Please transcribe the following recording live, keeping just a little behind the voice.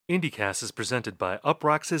IndieCast is presented by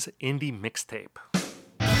Uproxx's Indie Mixtape.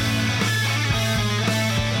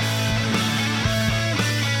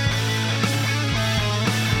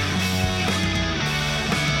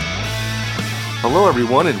 Hello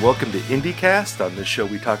everyone and welcome to IndieCast. On this show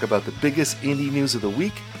we talk about the biggest indie news of the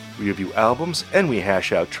week, we review albums, and we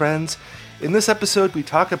hash out trends. In this episode we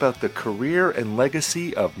talk about the career and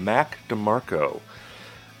legacy of Mac DeMarco.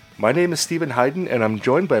 My name is Stephen Hayden, and I'm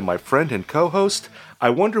joined by my friend and co-host.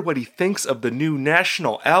 I wonder what he thinks of the new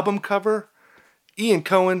national album cover, Ian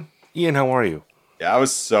Cohen. Ian, how are you? Yeah, I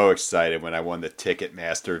was so excited when I won the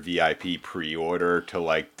Ticketmaster VIP pre-order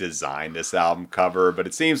to design this album cover, but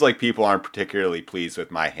it seems like people aren't particularly pleased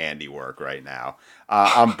with my handiwork right now.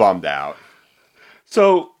 I'm bummed out.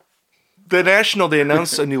 So, they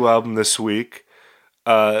announced a new album this week.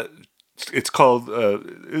 It's called,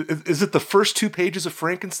 is it The First Two Pages of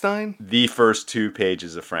Frankenstein? The First Two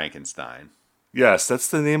Pages of Frankenstein. Yes, that's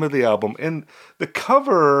the name of the album. And the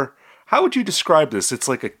cover, how would you describe this? It's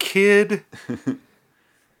like a kid,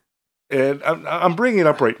 and I'm bringing it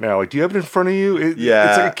up right now. Do you have it in front of you? Yeah.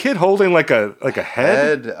 It's like a kid holding like a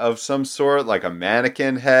head of some sort, like a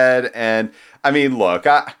mannequin head. And, I mean, look,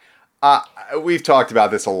 we've talked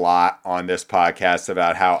about this a lot on this podcast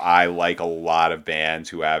about how I like a lot of bands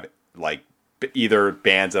who have either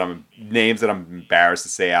names that I'm embarrassed to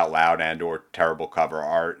say out loud and or terrible cover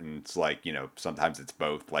art, and it's sometimes it's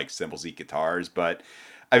both, like Cymbals Eat Guitars. But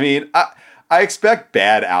I mean, I expect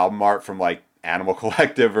bad album art from Animal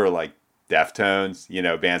Collective or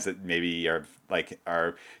Deftones, bands that maybe are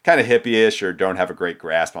kind of hippie-ish or don't have a great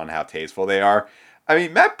grasp on how tasteful they are. I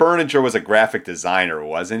mean, Matt Berninger was a graphic designer,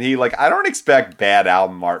 wasn't he? I don't expect bad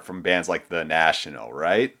album art from bands like The National,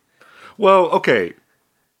 right? Well, okay.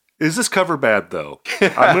 Is this cover bad, though?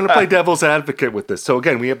 I'm going to play devil's advocate with this. So,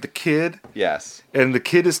 again, we have the kid. Yes. And the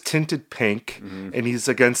kid is tinted pink, and he's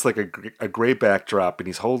against a gray backdrop, and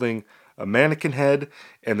he's holding a mannequin head,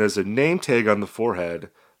 and there's a name tag on the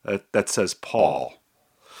forehead that says Paul.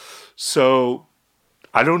 So,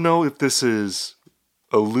 I don't know if this is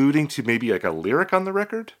alluding to maybe a lyric on the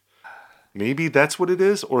record. Maybe that's what it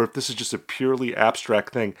is, or if this is just a purely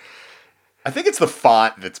abstract thing. I think it's the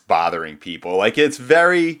font that's bothering people. It's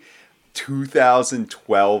very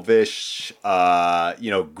 2012-ish,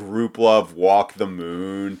 Group Love, Walk the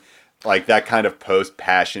Moon, that kind of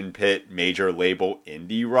post-Passion Pit major label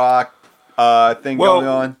indie rock thing going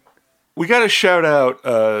on. We got to shout out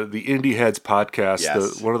the Indie Heads podcast.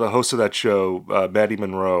 Yes. One of the hosts of that show, Maddie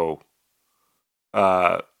Monroe,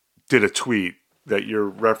 did a tweet that you're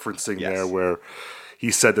referencing there where he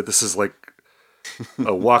said that this is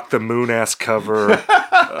a Walk the Moon ass cover,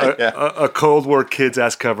 a Cold War Kids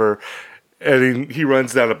ass cover, and he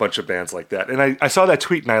runs down a bunch of bands like that. And I saw that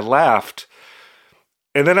tweet and I laughed,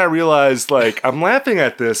 and then I realized I'm laughing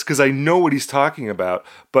at this because I know what he's talking about,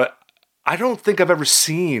 but I don't think I've ever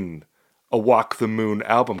seen a Walk the Moon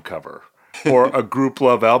album cover or a Group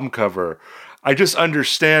Love album cover. I just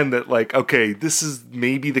understand that okay, this is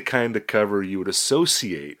maybe the kind of cover you would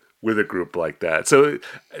associate with a group like that. So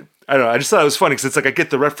I don't know. I just thought it was funny because it's I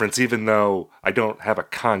get the reference even though I don't have a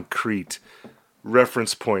concrete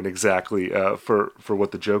reference point exactly for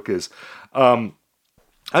what the joke is. I'm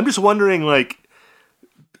just wondering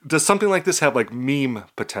does something like this have meme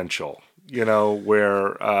potential?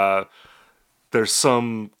 Where there's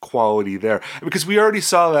some quality there, because we already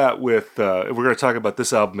saw that with. We're going to talk about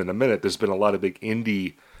this album in a minute. There's been a lot of big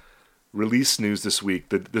indie release news this week.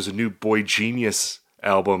 There's a new Boy Genius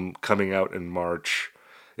album coming out in March.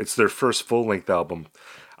 It's their first full-length album.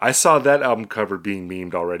 I saw that album cover being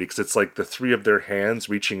memed already because it's the three of their hands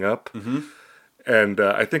reaching up, and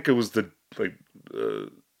I think it was the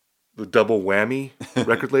Double Whammy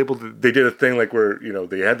record label. They did a thing where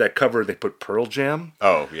they had that cover. They put Pearl Jam.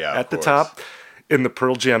 Oh yeah, at the top in the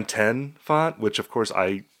Pearl Jam 10 font, which of course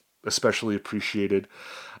I especially appreciated.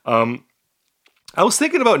 I was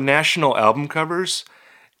thinking about national album covers,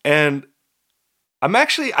 and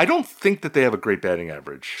I don't think that they have a great batting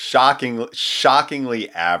average.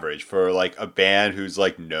 Shockingly average for a band who's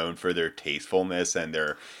known for their tastefulness and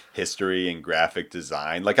their history and graphic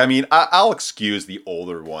design. I'll excuse the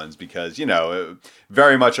older ones because,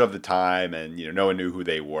 very much of the time and, no one knew who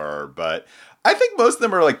they were. But I think most of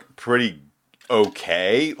them are pretty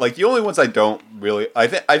okay. The only ones I don't really, I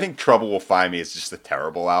think Trouble Will Find Me is just a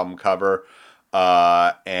terrible album cover.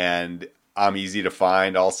 And I'm Easy to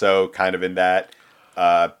Find also kind of in that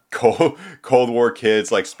Cold War Kids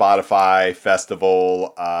Spotify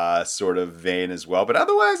festival sort of vein as well. But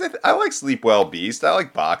otherwise I like Sleep Well Beast. I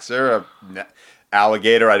like Boxer.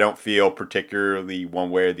 Alligator I don't feel particularly one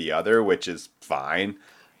way or the other, which is fine.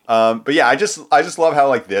 But yeah, I just love how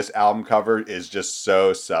like this album cover is just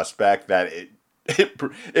so suspect that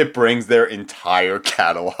it brings their entire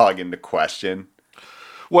catalog into question.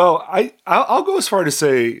 Well, I'll go as far to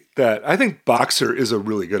say that I think Boxer is a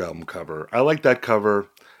really good album cover. I like that cover.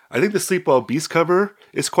 I think the Sleepwell Beast cover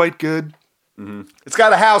is quite good. Mm-hmm. It's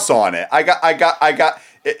got a house on it. I got.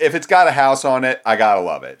 If it's got a house on it, I gotta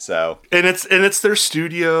love it. So it's their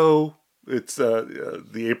studio. It's not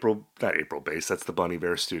April Base. That's the Bon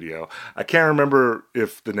Iver studio. I can't remember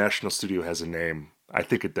if the National Studio has a name. I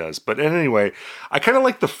think it does. But anyway, I kind of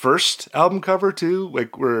like the first album cover too,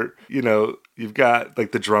 like where you've got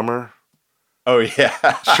like the drummer. Oh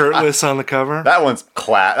yeah, shirtless on the cover. That one's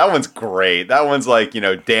That one's great. That one's like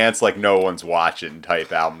dance like no one's watching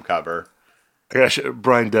type album cover. Gosh,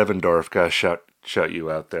 Brian Devendorf, gosh, shout you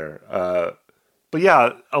out there. But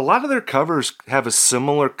yeah, a lot of their covers have a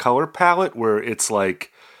similar color palette where it's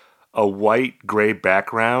like a white gray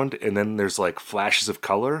background and then there's like flashes of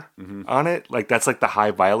color on it. Like that's like the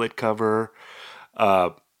High Violet cover.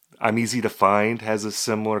 I'm Easy to Find has a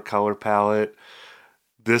similar color palette.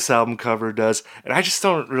 This album cover does. And I just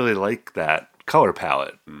don't really like that color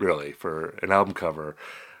palette really for an album cover.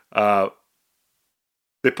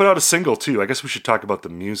 They put out a single too. I guess we should talk about the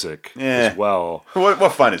music as well.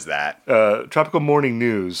 What fun is that? Tropical Morning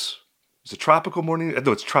News. Is it Tropical Morning?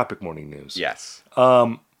 No, it's Tropic Morning News. Yes.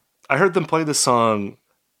 I heard them play this song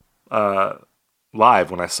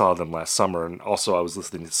live when I saw them last summer, and also I was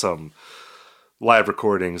listening to some live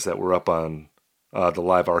recordings that were up on the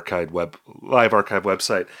Live Archive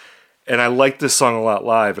website, and I liked this song a lot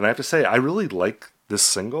live. And I have to say, I really like this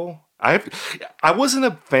single. I wasn't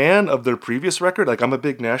a fan of their previous record. Like, I'm a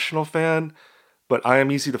big National fan, but I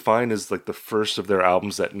Am Easy to Find is like the first of their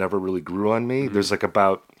albums that never really grew on me. Mm-hmm. There's like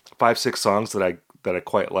about 5-6 songs that I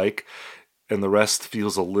quite like, and the rest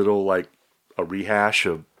feels a little like a rehash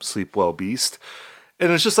of Sleepwell Beast.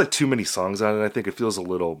 And it's just like too many songs on it. I think it feels a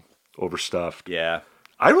little overstuffed. Yeah.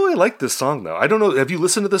 I really like this song though. I don't know. Have you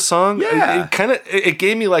listened to this song? Yeah. It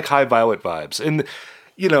gave me like High Violet vibes. And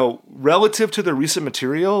relative to the recent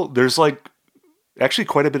material, there's like actually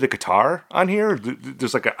quite a bit of guitar on here.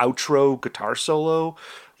 There's like an outro guitar solo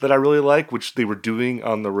that I really like, which they were doing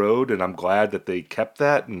on the road, and I'm glad that they kept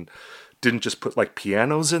that and didn't just put like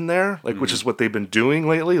pianos in there, like which is what they've been doing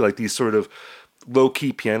lately, like these sort of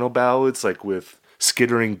low-key piano ballads, like with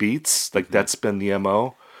skittering beats. Like that's been the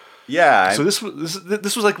MO. Yeah. So this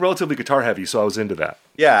was like relatively guitar heavy, so I was into that.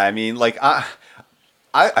 Yeah, I mean, like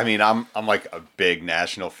I mean, I'm like a big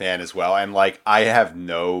National fan as well, and like I have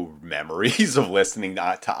no memories of listening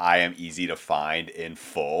to I Am Easy to Find in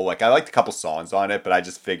full. Like I liked a couple songs on it, but I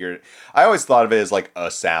just figured I always thought of it as like a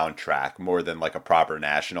soundtrack more than like a proper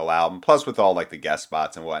National album. Plus, with all like the guest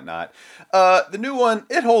spots and whatnot, the new one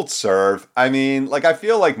it holds serve. I mean, like I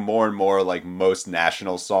feel like more and more like most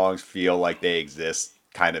National songs feel like they exist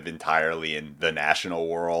kind of entirely in the National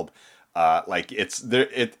world. Like it's there.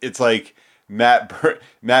 It's like Matt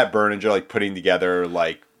Berninger like putting together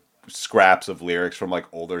like scraps of lyrics from like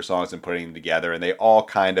older songs and putting them together, and they all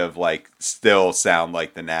kind of like still sound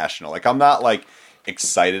like the National. Like I'm not like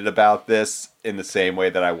excited about this in the same way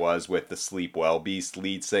that I was with the Sleepwell Beast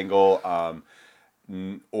lead single,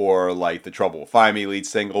 or like the Trouble Will Find Me lead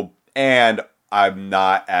single, and I'm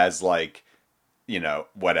not as like,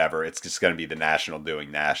 whatever, it's just going to be the National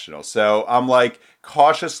doing National. So I'm like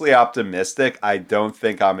cautiously optimistic. I don't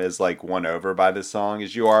think I'm as like won over by this song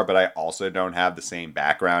as you are, but I also don't have the same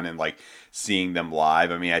background in like seeing them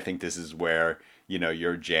live. I mean, I think this is where,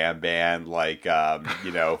 your jam band, like,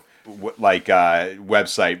 website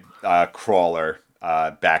crawler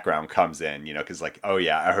background comes in, because like, oh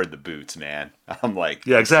yeah, I heard the Boots, man. I'm like,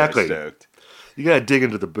 yeah, exactly. So stoked. You got to dig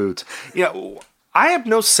into the Boots. Yeah. I have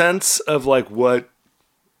no sense of like what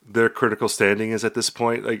their critical standing is at this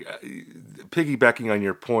point. Like piggybacking on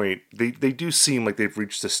your point, they do seem like they've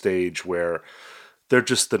reached a stage where they're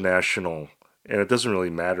just the National, and it doesn't really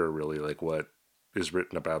matter really like what is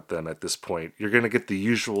written about them at this point. You're going to get the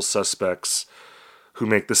usual suspects who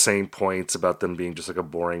make the same points about them being just like a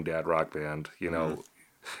boring dad rock band, and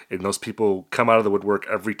those people come out of the woodwork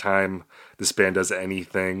every time this band does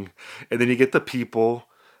anything. And then you get the people,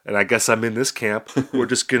 and I guess I'm in this camp, who are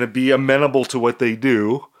just going to be amenable to what they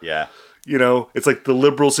do. Yeah. It's like the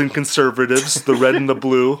liberals and conservatives, the red and the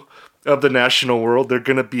blue of the National world. They're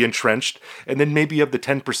going to be entrenched. And then maybe you have the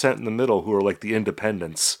 10% in the middle who are like the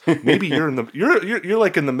independents. Maybe you're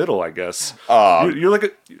like in the middle, I guess. You're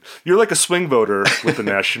like a swing voter with the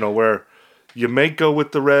National, where you might go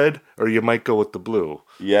with the red or you might go with the blue.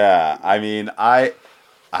 Yeah. I mean,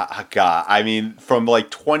 God, I mean, from like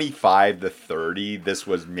 25 to 30, this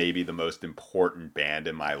was maybe the most important band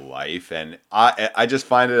in my life. And I just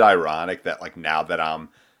find it ironic that like now that I'm,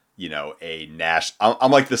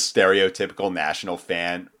 I'm like the stereotypical National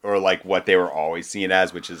fan, or like what they were always seen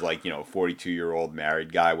as, which is like, a 42-year-old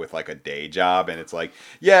married guy with like a day job. And it's like,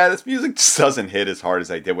 yeah, this music just doesn't hit as hard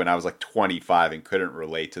as I did when I was like 25 and couldn't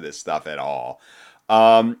relate to this stuff at all.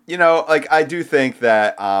 Like I do think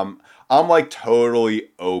that I'm like totally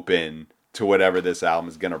open to whatever this album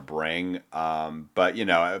is gonna bring. But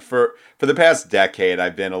for the past decade,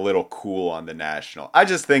 I've been a little cool on the National. I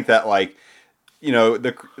just think that like,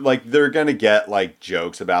 they're gonna get like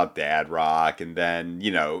jokes about dad rock, and then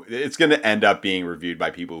it's gonna end up being reviewed by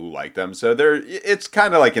people who like them. So it's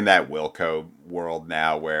kind of like in that Wilco world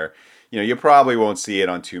now, where you probably won't see it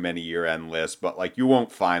on too many year-end lists, but like you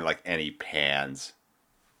won't find like any pans.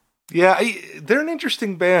 Yeah, they're an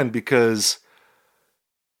interesting band because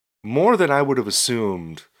more than I would have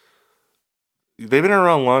assumed, they've been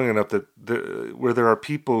around long enough that where there are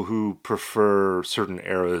people who prefer certain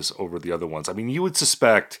eras over the other ones. I mean, you would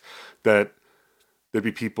suspect that there'd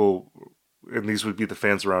be people, and these would be the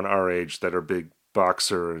fans around our age, that are big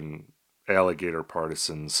Boxer and Alligator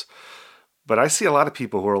partisans. But I see a lot of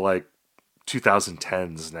people who are like,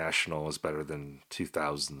 2010's National is better than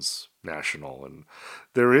 2000's National. And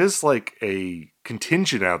there is like a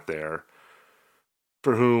contingent out there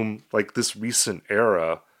for whom like this recent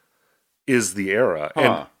era is the era.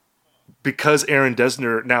 And because Aaron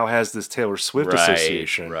Dessner now has this Taylor Swift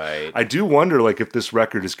association, I do wonder like if this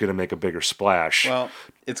record is going to make a bigger splash. Well,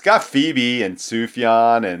 it's got Phoebe and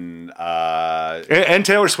Sufjan and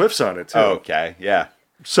Taylor Swift's on it too. Oh, okay, yeah.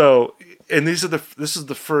 So, and this is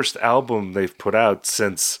the first album they've put out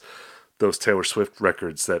since those Taylor Swift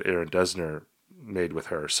records that Aaron Dessner made with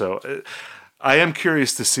her. So, I am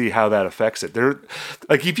curious to see how that affects it.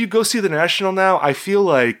 Like if you go see the National now, I feel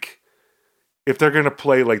like if they're gonna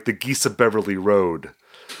play like the Geese of Beverly Road,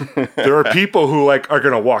 there are people who like are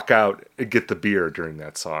gonna walk out and get the beer during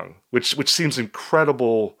that song, which seems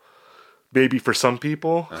incredible. Maybe for some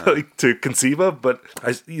people like, to conceive of, but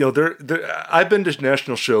I've been to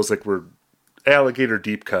National shows like where Alligator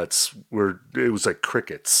deep cuts where it was like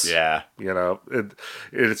crickets. Yeah,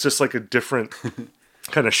 it's just like a different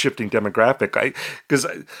kind of shifting demographic.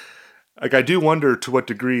 I do wonder to what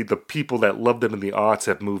degree the people that loved them in the aughts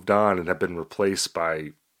have moved on and have been replaced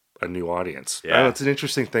by a new audience. Yeah, it's an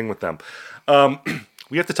interesting thing with them.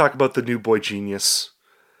 We have to talk about the new Boy Genius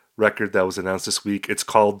record that was announced this week. It's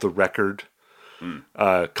called The Record.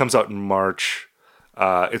 Comes out in March.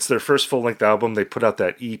 It's their first full-length album. They put out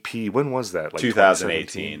that EP. When was that? Like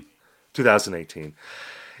 2018. 2018.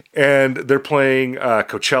 And they're playing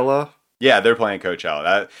Coachella. Yeah, they're playing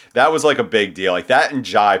Coachella. That was like a big deal. Like that and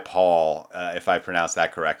Jai Paul, if I pronounced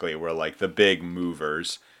that correctly, were like the big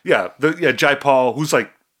movers. Yeah, Jai Paul, who's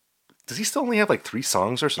like, does he still only have like 3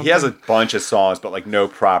 songs or something? He has a bunch of songs, but like no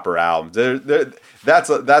proper albums. That's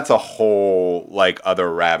a whole like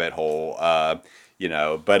other rabbit hole,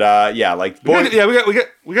 But yeah, like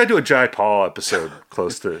we got to do a Jai Paul episode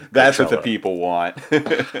close to. That's what the people want.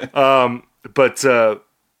 But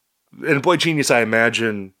and Boy Genius, I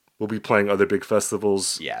imagine, will be playing other big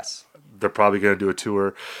festivals. Yes. They're probably going to do a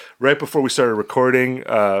tour. Right before we started recording,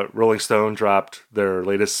 Rolling Stone dropped their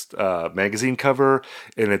latest magazine cover,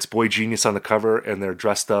 and it's Boy Genius on the cover, and they're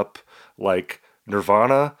dressed up like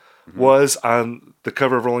Nirvana was on the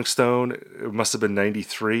cover of Rolling Stone. It must have been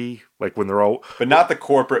 93, like when they're all... But not the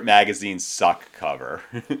corporate magazine suck cover.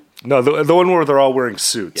 No, the one where they're all wearing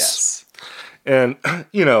suits. Yes. And,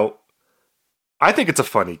 I think it's a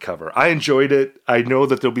funny cover. I enjoyed it. I know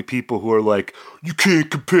that there'll be people who are like, you can't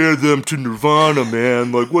compare them to Nirvana,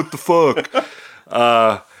 man. Like, what the fuck?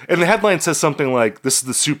 And the headline says something like, this is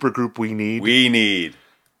the super group we need.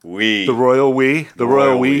 The Royal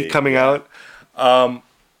We coming out.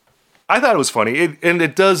 I thought it was funny. And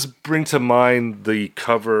it does bring to mind the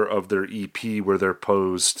cover of their EP where they're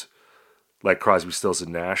posed like Crosby, Stills,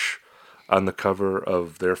 and Nash on the cover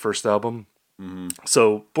of their first album.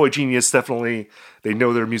 So Boy Genius, definitely, they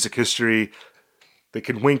know their music history. They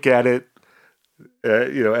can wink at it,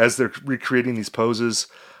 as they're recreating these poses.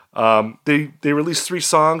 They released 3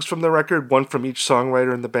 songs from the record, one from each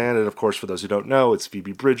songwriter in the band. And of course, for those who don't know, it's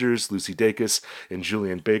Phoebe Bridgers, Lucy Dacus, and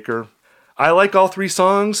Julian Baker. I like all 3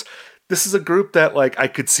 songs. This is a group that like I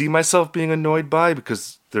could see myself being annoyed by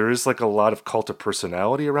because there is like a lot of cult of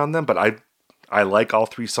personality around them. But I like all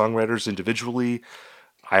 3 songwriters individually.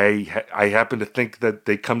 I happen to think that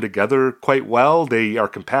they come together quite well. They are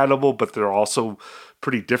compatible, but they're also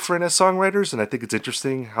pretty different as songwriters, and I think it's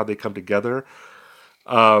interesting how they come together.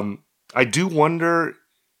 I do wonder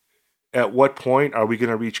at what point are we going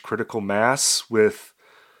to reach critical mass with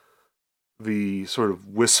the sort of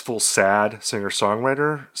wistful, sad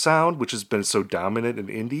singer-songwriter sound, which has been so dominant in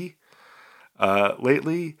indie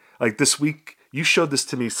lately? Like this week, you showed this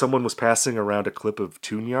to me. Someone was passing around a clip of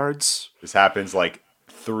Tune Yards. This happens like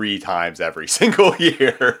 3 times every single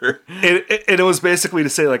year. And it was basically to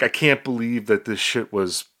say, like, I can't believe that this shit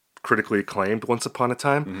was critically acclaimed once upon a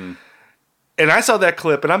time. Mm-hmm. And I saw that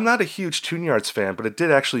clip, and I'm not a huge Tune Yards fan, but it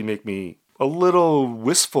did actually make me a little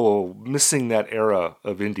wistful, missing that era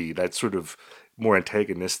of indie, that sort of more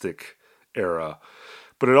antagonistic era.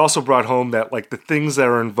 But it also brought home that, like, the things that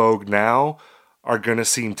are in vogue now are going to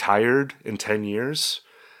seem tired in 10 years.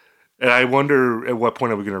 And I wonder at what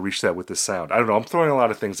point are we going to reach that with this sound? I don't know. I'm throwing a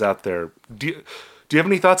lot of things out there. Do you have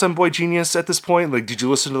any thoughts on boygenius at this point? Like, did you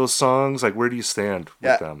listen to those songs? Like, where do you stand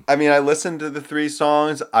with them? I mean, I listened to the 3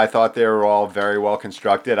 songs. I thought they were all very well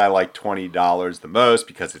constructed. I like $20 the most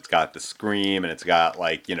because it's got the scream and it's got,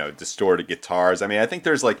 like, you know, distorted guitars. I mean, I think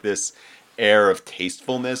there's, like, this air of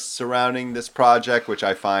tastefulness surrounding this project, which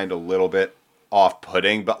I find a little bit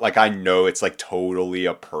off-putting. But, like, I know it's, like, totally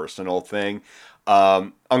a personal thing.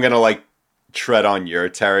 I'm going to, like, tread on your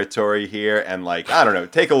territory here and, like, I don't know,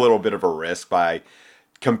 take a little bit of a risk by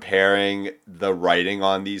comparing the writing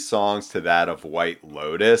on these songs to that of White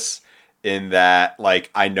Lotus, in that,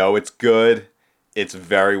 like, I know it's good, it's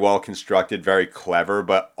very well constructed, very clever,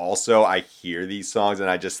 but also I hear these songs and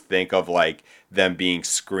I just think of, like, them being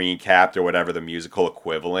screen capped or whatever the musical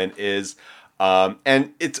equivalent is.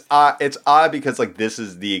 And it's odd because, like, this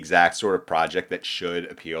is the exact sort of project that should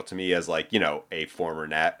appeal to me as, like, you know, a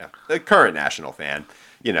current National fan.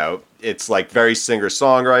 You know, it's, like, very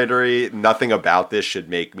singer-songwritery. Nothing about this should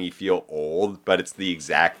make me feel old, but it's the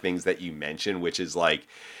exact things that you mentioned, which is, like,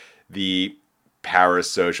 the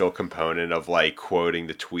parasocial component of, like, quoting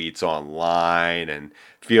the tweets online and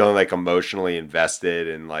feeling, like, emotionally invested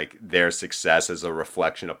in, like, their success as a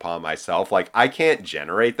reflection upon myself. Like, I can't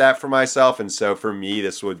generate that for myself, and so for me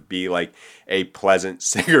this would be, like, a pleasant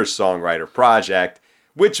singer-songwriter project,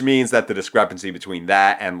 which means that the discrepancy between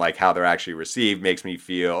that and, like, how they're actually received makes me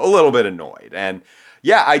feel a little bit annoyed. And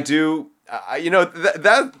yeah, I do, you know,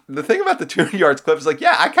 that the thing about the Tune Yards clip is, like,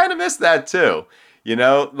 yeah, I kind of miss that too. You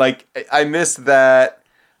know, like, I miss that,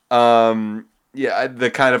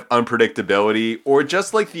 the kind of unpredictability, or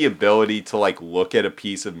just, like, the ability to, like, look at a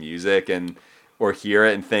piece of music or hear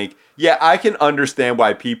it and think, yeah, I can understand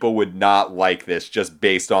why people would not like this just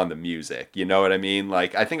based on the music. You know what I mean?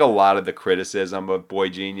 Like, I think a lot of the criticism of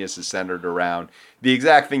boygenius is centered around the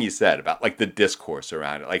exact thing you said about, like, the discourse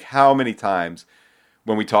around it. Like, how many times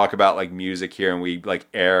when we talk about, like, music here and we, like,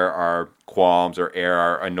 air our qualms or air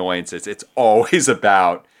our annoyances, it's always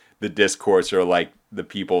about the discourse or, like, the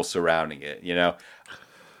people surrounding it, you know?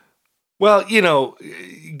 Well, you know,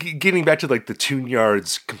 getting back to, like, the Tune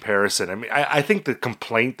Yards comparison, I mean, I think the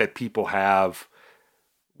complaint that people have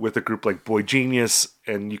with a group like boygenius,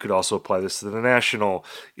 and you could also apply this to the National,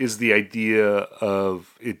 is the idea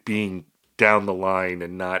of it being down the line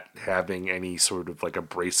and not having any sort of, like,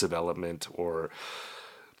 abrasive element or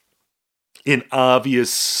an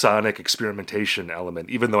obvious sonic experimentation element,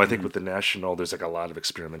 even though I think with the National there's, like, a lot of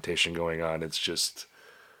experimentation going on. It's just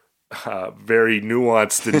very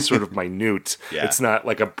nuanced and sort of minute. Yeah. It's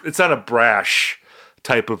not a brash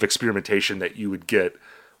type of experimentation that you would get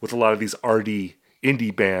with a lot of these arty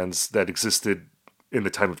indie bands that existed in the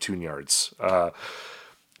time of Tune Yards.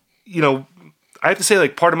 You know, I have to say,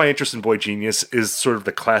 like, part of my interest in boygenius is sort of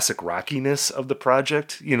the classic rockiness of the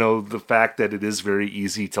project. You know, the fact that it is very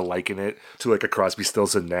easy to liken it to, like, a Crosby,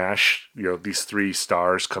 Stills and Nash, you know, these 3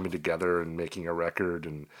 stars coming together and making a record.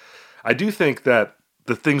 And I do think that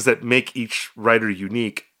the things that make each writer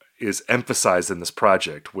unique is emphasized in this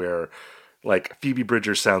project, where, like, Phoebe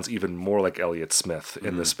Bridgers sounds even more like Elliott Smith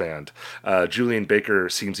in this band. Julian Baker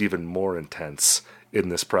seems even more intense in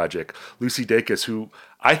this project. Lucy Dacus, who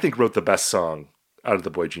I think wrote the best song out of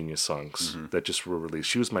the boygenius songs that just were released.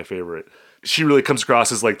 She was my favorite. She really comes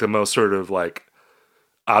across as, like, the most sort of, like,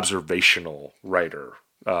 observational writer,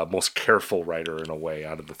 most careful writer in a way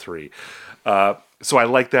out of the 3. So I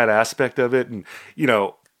like that aspect of it. And, you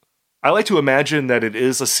know, I like to imagine that it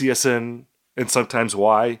is a CSN and sometimes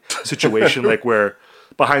Y situation, like, where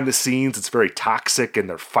behind the scenes it's very toxic and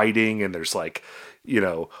they're fighting and there's, like, you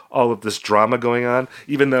know, all of this drama going on,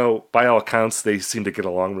 even though by all accounts they seem to get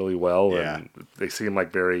along really well. Yeah. And they seem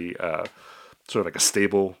like very sort of like a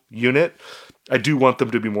stable unit. I do want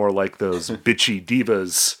them to be more like those bitchy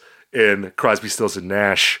divas in Crosby, Stills and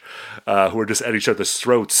Nash, who are just at each other's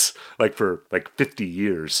throats like for like 50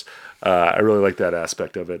 years. I really like that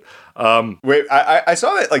aspect of it. Wait, I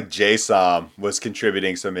saw that like J-Som was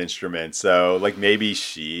contributing some instruments, so like maybe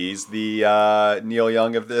she's the Neil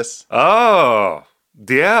Young of this. Oh,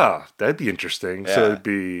 yeah, that'd be interesting. Yeah. So it'd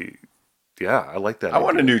be, I like that. I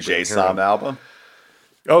want a new J-Som album.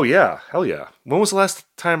 Oh yeah, hell yeah. When was the last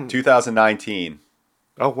time? 2019.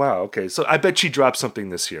 Oh wow, okay. So I bet she dropped something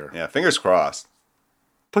this year. Yeah, fingers crossed.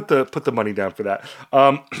 Put the money down for that.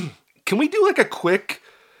 Can we do like a quick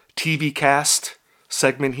TV cast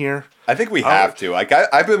segment here? I think we have to. Like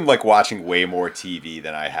I've been like watching way more TV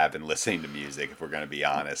than I have been listening to music, if we're gonna be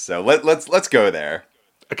honest. So let's go there.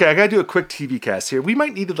 Okay, I gotta do a quick TV cast here. We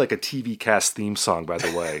might need like a TV cast theme song, by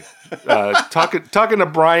the way. Talking to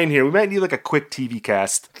Brian here, we might need like a quick TV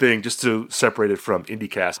cast thing just to separate it from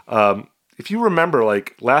IndieCast. If you remember,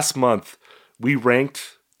 like last month, we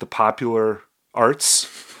ranked the popular arts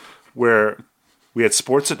where we had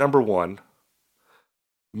sports at number 1,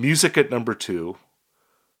 music at number 2,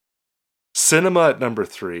 cinema at number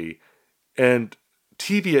 3, and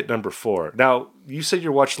TV at number 4. Now, you said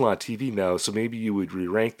you're watching a lot of TV now, so maybe you would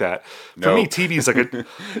re-rank that. For me, TV is like a...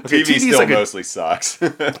 Okay, TV still like mostly sucks.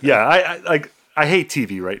 Yeah, I hate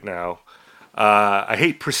TV right now. I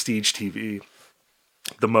hate prestige TV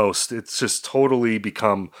the most. It's just totally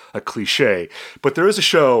become a cliche. But there is a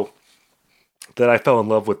show that I fell in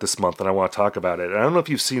love with this month, and I want to talk about it. And I don't know if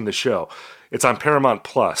you've seen the show. It's on Paramount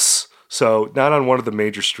Plus, so not on one of the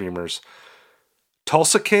major streamers.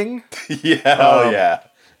 Tulsa King? Yeah.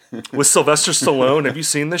 With Sylvester Stallone. Have you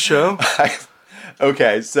seen the show?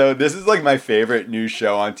 Okay, so this is like my favorite new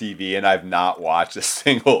show on TV, and I've not watched a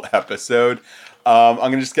single episode. I'm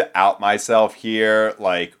gonna just get out myself here.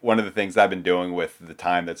 Like one of the things I've been doing with the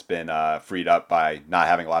time that's been freed up by not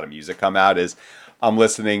having a lot of music come out is I'm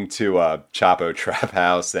listening to Chapo Trap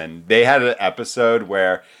House, and they had an episode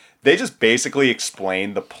where they just basically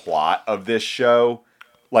explained the plot of this show,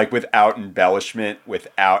 like without embellishment,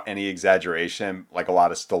 without any exaggeration, like a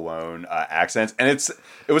lot of Stallone accents, and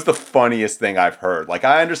it was the funniest thing I've heard. Like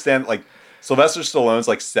I understand, like Sylvester Stallone's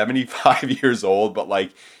like 75 years old, but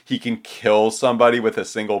like he can kill somebody with a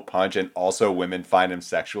single punch, and also women find him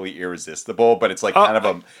sexually irresistible. But it's like kind of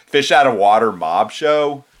a fish out of water mob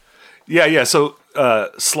show. Yeah. So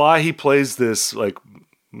Sly, he plays this like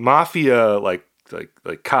mafia like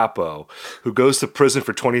capo who goes to prison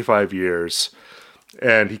for 25 years,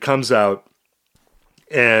 and he comes out,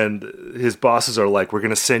 and his bosses are like, "We're going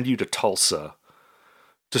to send you to Tulsa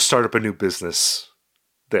to start up a new business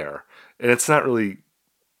there." And it's not really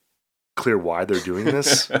clear why they're doing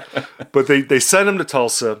this, but they send him to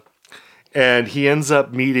Tulsa, and he ends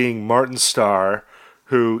up meeting Martin Starr,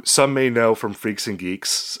 who some may know from Freaks and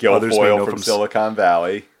Geeks. Others may know from Silicon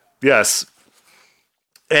Valley. Yes.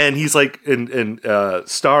 And he's like, and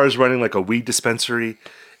Starr is running like a weed dispensary,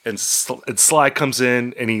 and Sly comes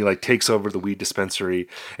in and he like takes over the weed dispensary,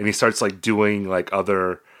 and he starts like doing like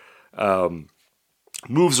other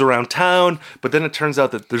moves around town. But then it turns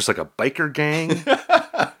out that there's like a biker gang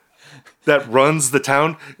that runs the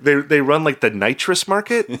town. They run like the nitrous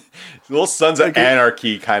market. Little Sons of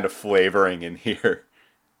Anarchy kind of flavoring in here.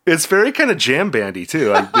 It's very kind of jam bandy too.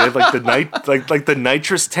 Like they have like the the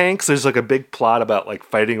nitrous tanks. There's like a big plot about like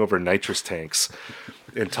fighting over nitrous tanks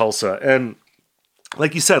in Tulsa. And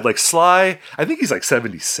like you said, like Sly, I think he's like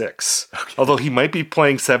 76, although he might be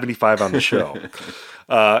playing 75 on the show.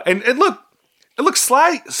 And look,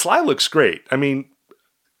 Sly looks great. I mean,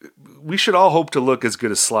 we should all hope to look as good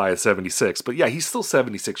as Sly at 76. But yeah, he's still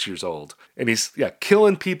 76 years old, and he's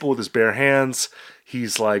killing people with his bare hands.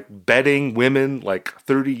 He's like bedding women like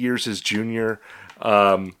 30 years his junior.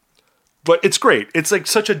 But it's great. It's like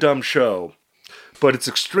such a dumb show, but it's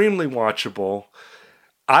extremely watchable.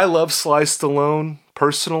 I love Sly Stallone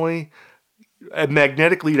personally. A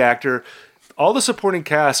magnetic lead actor. All the supporting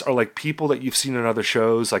cast are like people that you've seen in other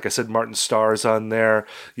shows. Like I said, Martin Starr's on there.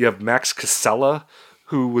 You have Max Casella,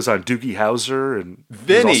 who was on Doogie Howser, and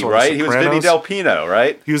Vinny, right? He was Vinny Del Pino,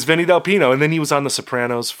 right? He was Vinny Del Pino, and then he was on The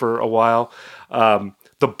Sopranos for a while.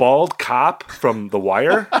 The bald cop from The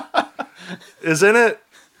Wire is in it.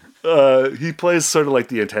 He plays sort of like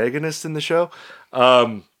the antagonist in the show.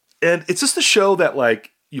 And it's just a show that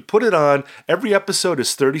like you put it on. Every episode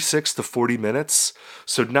is 36 to 40 minutes,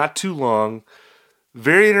 so not too long.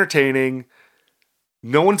 Very entertaining.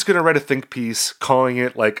 No one's going to write a think piece calling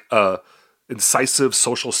it like a incisive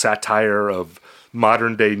social satire of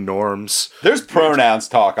modern day norms. There's pronouns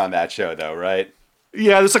talk on that show though, right?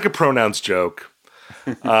 Yeah, there's like a pronouns joke.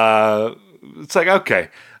 It's like, okay.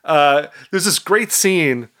 There's this great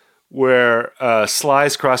scene where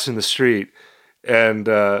Sly's crossing the street, and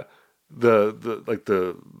the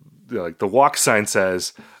walk sign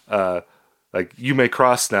says like you may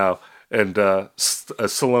cross now, and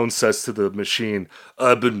Stallone says to the machine,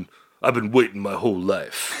 I've been waiting my whole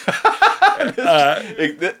life.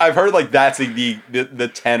 I've heard like that's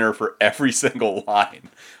the tenor for every single line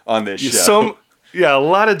on this show. A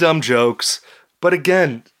lot of dumb jokes, but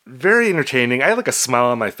again, very entertaining. I had like a smile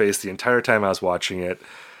on my face the entire time I was watching it.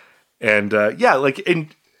 And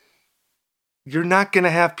and you're not going to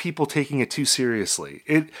have people taking it too seriously.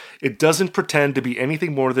 It doesn't pretend to be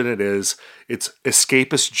anything more than it is. It's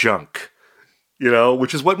escapist junk,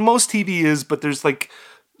 which is what most TV is, but there's like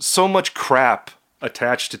so much crap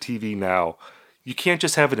attached to TV now. You can't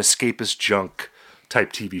just have an escapist junk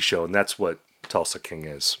type TV show, and that's what Tulsa King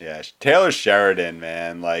is. Yeah, Taylor Sheridan,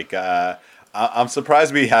 man, like I'm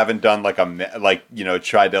surprised we haven't done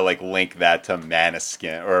tried to like link that to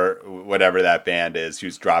Maneskin or whatever that band is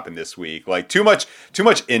who's dropping this week. Like too much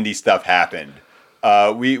indie stuff happened.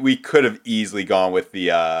 We could have easily gone with the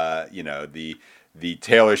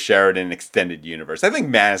Taylor Sheridan extended universe. I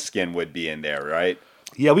think Maneskin would be in there, right?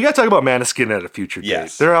 Yeah, we got to talk about Maneskin at a future date.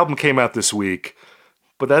 Yes. Their album came out this week,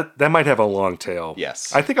 but that might have a long tail.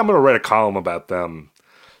 Yes. I think I'm going to write a column about them.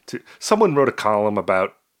 Someone wrote a column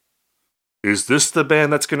about, is this the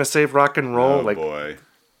band that's going to save rock and roll? Oh, boy.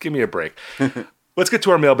 Give me a break. Let's get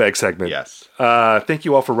to our mailbag segment. Yes. Thank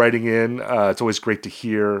you all for writing in. It's always great to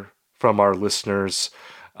hear from our listeners.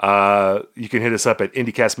 You can hit us up at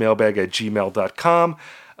indiecastmailbag@gmail.com.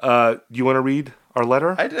 You want to read our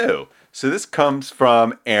letter? I do. So this comes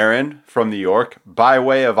from Aaron from New York, by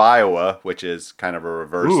way of Iowa, which is kind of a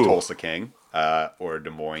reverse Tulsa King, or Des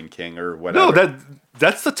Moines King, or whatever. No,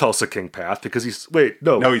 that's the Tulsa King path, because he's from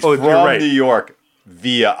New York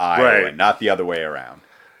via Iowa, right. Not the other way around.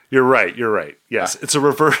 You're right. Yes, it's a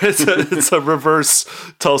reverse. It's a reverse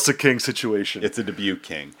Tulsa King situation. It's a Dubuque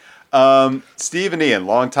King. Steve and Ian,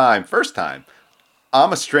 long time, first time.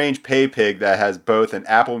 I'm a strange pay pig that has both an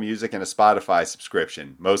Apple Music and a Spotify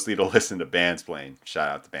subscription, mostly to listen to Bandsplain. Shout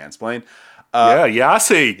out to Bandsplain.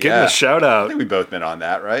 Yasi, give him a shout out. I think we've both been on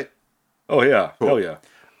that, right? Oh, yeah. Cool. Hell yeah.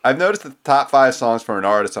 I've noticed that the top 5 songs for an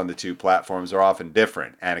artist on the two platforms are often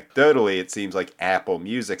different. Anecdotally, it seems like Apple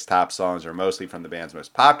Music's top songs are mostly from the band's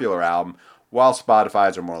most popular album, while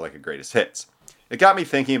Spotify's are more like a greatest hits. It got me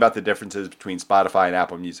thinking about the differences between Spotify and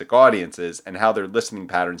Apple Music audiences and how their listening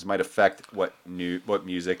patterns might affect what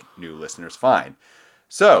music new listeners find.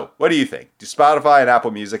 So, what do you think? Do Spotify and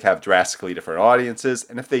Apple Music have drastically different audiences?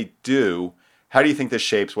 And if they do, how do you think this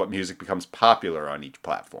shapes what music becomes popular on each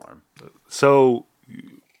platform? So,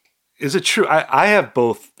 is it true? I have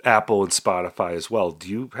both Apple and Spotify as well. Do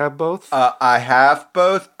you have both? I have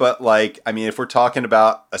both, but if we're talking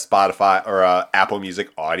about a Spotify or a Apple Music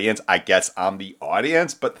audience, I guess I'm the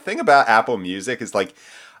audience. But the thing about Apple Music is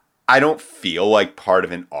I don't feel like part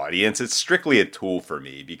of an audience. It's strictly a tool for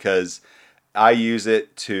me because I use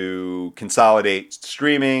it to consolidate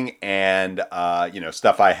streaming and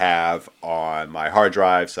stuff I have on my hard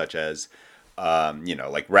drive, such as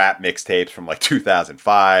rap mixtapes from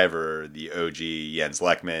 2005 or the OG Jens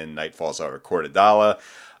Lekman, Night Falls Over Cortadala.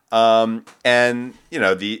 And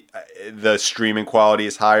the streaming quality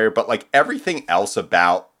is higher, but everything else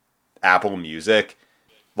about Apple Music,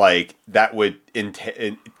 that would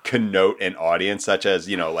connote an audience, such as,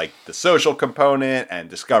 the social component and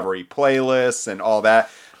discovery playlists and all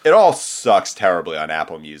that. It all sucks terribly on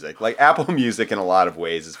Apple Music. Apple Music in a lot of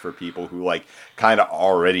ways is for people who kind of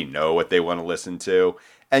already know what they want to listen to.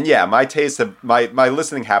 And yeah, my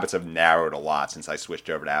listening habits have narrowed a lot since I switched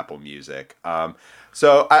over to Apple Music.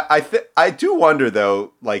 So I do wonder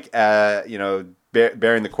though,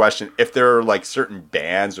 bearing the question, if there are certain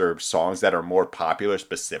bands or songs that are more popular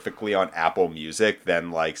specifically on Apple Music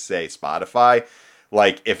than say Spotify,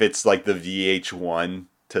 if it's the VH1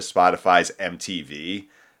 to Spotify's MTV.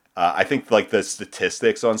 I think the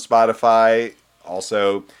statistics on Spotify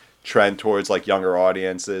also trend towards younger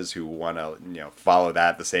audiences who want to follow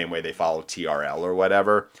that the same way they follow TRL or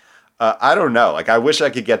whatever. I don't know. I wish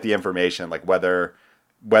I could get the information whether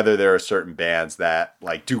there are certain bands that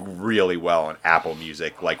do really well on Apple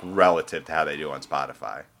Music relative to how they do on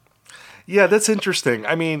Spotify. Yeah, that's interesting.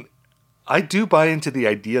 I mean, I do buy into the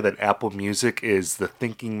idea that Apple Music is the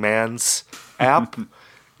thinking man's app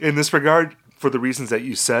in this regard, for the reasons that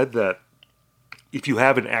you said, that if you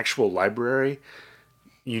have an actual library,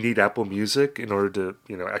 you need Apple Music in order to,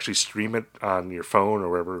 actually stream it on your phone or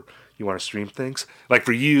wherever you want to stream things.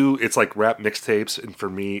 For you, it's rap mixtapes, and for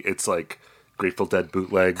me, it's Grateful Dead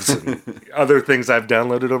bootlegs and other things I've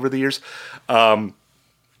downloaded over the years.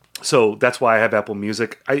 So that's why I have Apple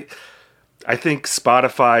Music. I think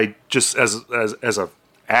Spotify just as a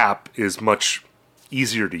app is much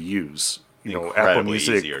easier to use. Apple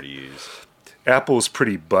Music easier to use. Apple's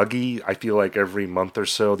pretty buggy. I feel like every month or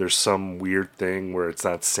so there's some weird thing where it's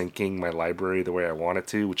not syncing my library the way I want it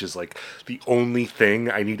to, which is like the only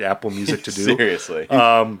thing I need Apple Music to do. Seriously.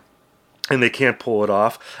 And they can't pull it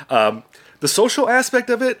off. The social aspect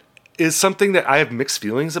of it is something that I have mixed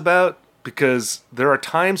feelings about, because there are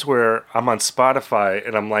times where I'm on Spotify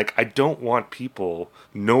and I'm like, I don't want people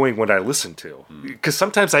knowing what I listen to. Because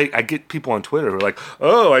sometimes I get people on Twitter who are like,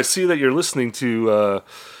 oh, I see that you're listening to,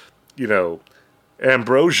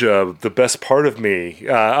 Ambrosia, the best part of me,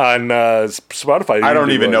 on Spotify. I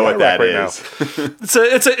don't even know what that is.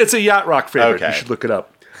 It's a yacht rock favorite. Okay. You should look it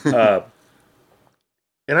up.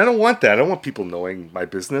 And I don't want that. I don't want people knowing my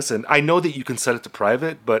business. And I know that you can set it to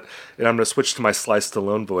private, and I'm going to switch to my Sly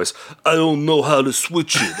Stallone voice. I don't know how to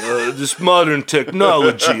switch it. This modern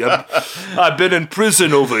technology. I've been in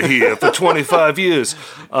prison over here for 25 years.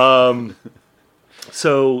 So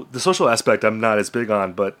the social aspect I'm not as big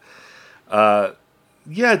on, but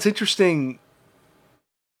it's interesting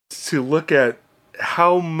to look at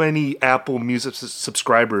how many Apple Music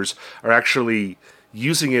subscribers are actually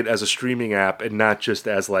using it as a streaming app and not just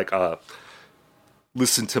as like a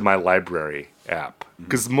listen to my library app.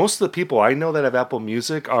 Because most of the people I know that have Apple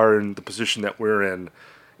Music are in the position that we're in.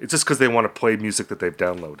 It's just because they want to play music that they've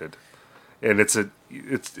downloaded, and it's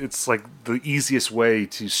like the easiest way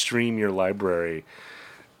to stream your library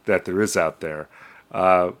that there is out there.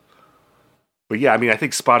 But yeah, I mean, I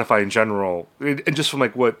think Spotify in general, and just from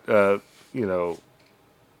like what our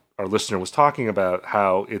listener was talking about,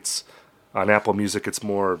 how it's on Apple Music, it's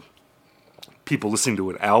more people listening to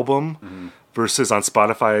an album versus on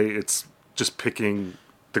Spotify, it's just picking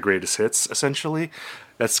the greatest hits, essentially.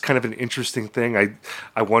 That's kind of an interesting thing.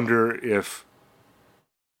 I wonder if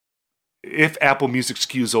Apple Music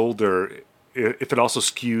skews older, if it also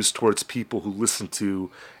skews towards people who listen to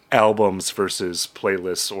albums versus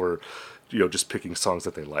playlists, or just picking songs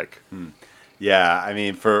that they like. Yeah, I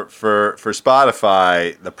mean, for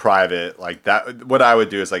Spotify, the private, like that, what I would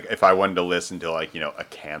do is like if I wanted to listen to like, a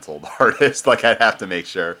canceled artist, like I'd have to make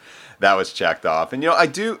sure that was checked off. And, I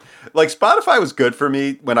do, like Spotify was good for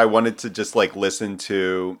me when I wanted to just like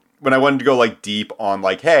when I wanted to go like deep on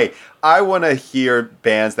like, hey, I want to hear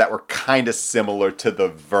bands that were kind of similar to The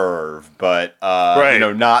Verve, but, right.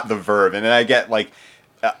 Not The Verve. And then I get like,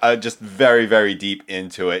 just very, very deep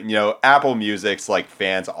into it. Apple Music's like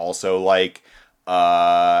fans also like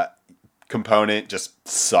component just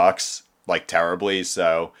sucks like terribly.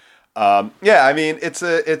 So I mean it's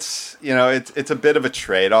a bit of a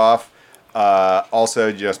trade-off.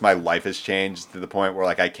 Also, just my life has changed to the point where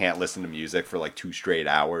like I can't listen to music for like 2 straight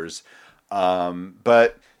hours.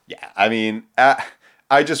 But yeah, I mean,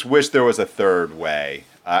 I just wish there was a third way.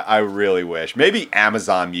 I really wish. Maybe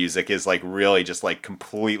Amazon Music is like really just like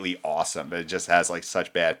completely awesome, but it just has like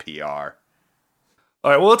such bad PR. All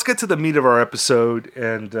right, well, let's get to the meat of our episode.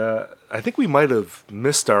 And I think we might have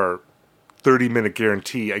missed our 30-minute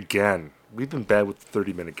guarantee again. We've been bad with the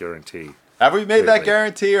 30-minute guarantee. Have we made that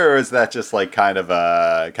guarantee, or is that just like kind of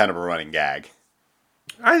a running gag?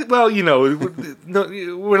 Well, no,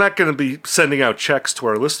 we're not going to be sending out checks to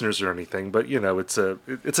our listeners or anything, but it's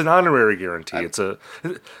an honorary guarantee. It's a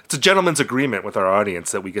gentleman's agreement with our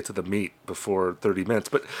audience that we get to the meat before 30 minutes.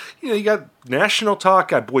 But you got national talk,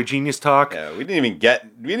 got Boy Genius talk. Yeah, we didn't even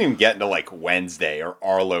get into like Wednesday or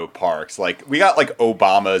Arlo Parks. Like we got like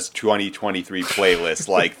Obama's 2023 playlist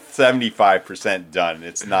like 75% done, and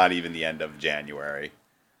it's not even the end of January.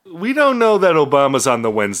 We don't know that Obama's on the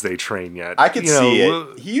Wednesday train yet. I could see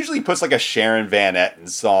it. He usually puts like a Sharon Van Etten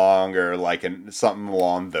song or like something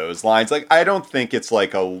along those lines. Like I don't think it's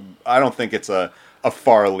a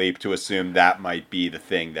far leap to assume that might be the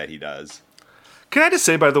thing that he does. Can I just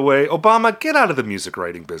say, by the way, Obama, get out of the music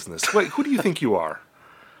writing business. Wait, who do you think you are?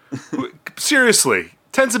 Seriously,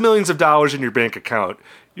 tens of millions of dollars in your bank account.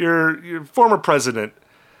 You're former president.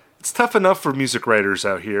 It's tough enough for music writers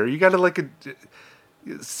out here. You got to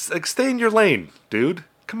stay in your lane, dude.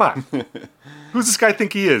 Come on. Who's this guy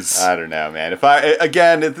think he is? I don't know, man.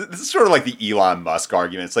 This is sort of like the Elon Musk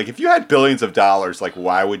argument. It's like, if you had billions of dollars, like,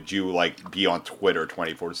 why would you, like, be on Twitter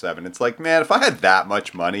 24/7? It's like, man, if I had that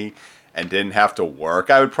much money and didn't have to work,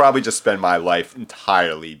 I would probably just spend my life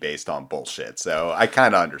entirely based on bullshit. So I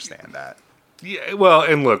kind of understand that. Yeah, well,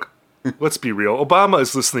 and look, let's be real. Obama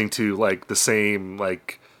is listening to, like, the same,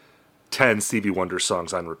 like, 10 Stevie Wonder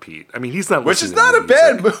songs on repeat. I mean, he's not listening to music. Which is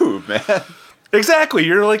not a bad move, man. Exactly.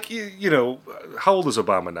 You're like, you know, how old is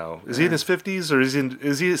Obama now? Is he in his 50s or is he in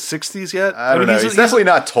his 60s yet? I don't know. He's definitely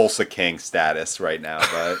not Tulsa King status right now,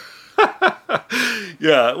 but...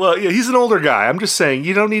 Yeah, well, yeah, he's an older guy. I'm just saying,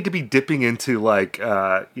 you don't need to be dipping into, like, you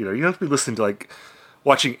know, you don't have to be listening to, like,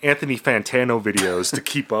 watching Anthony Fantano videos to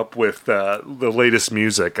keep up with the latest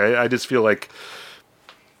music. I just feel like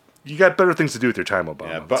you got better things to do with your time, Obama.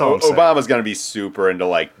 Yeah, but Obama's going to be super into,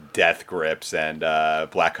 like, Death Grips and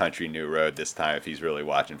Black Country New Road this time if he's really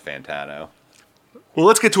watching Fantano. Well,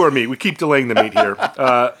 let's get to our meat. We keep delaying the meat here.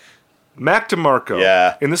 Mac DeMarco.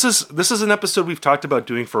 Yeah. And this is an episode we've talked about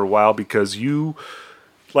doing for a while because you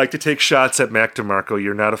like to take shots at Mac DeMarco.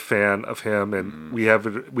 You're not a fan of him, and we have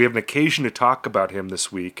an occasion to talk about him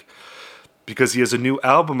this week because he has a new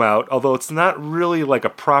album out, although it's not really like a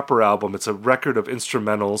proper album. It's a record of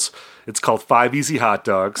instrumentals. It's called 5 Easy Hot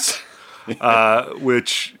Dogs,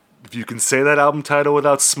 which, if you can say that album title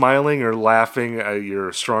without smiling or laughing, you're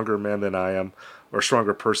a stronger man than I am, or a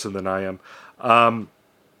stronger person than I am.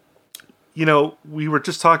 You know, we were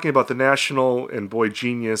just talking about The National and Boy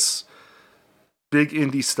Genius, big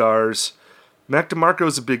indie stars. Mac DeMarco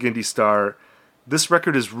is a big indie star. This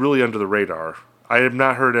record is really under the radar. I have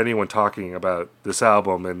not heard anyone talking about this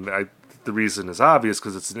album, and the reason is obvious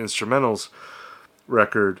because it's an instrumentals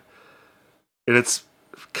record. And it's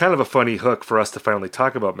kind of a funny hook for us to finally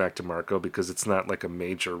talk about Mac DeMarco because it's not like a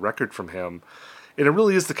major record from him. And it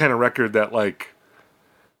really is the kind of record that, like,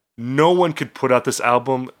 no one could put out this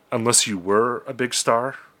album unless you were a big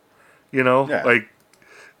star, you know? Yeah.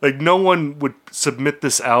 Like no one would submit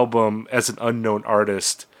this album as an unknown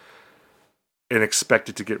artist and expect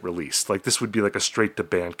it to get released. Like, this would be like a straight to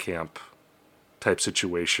Bandcamp type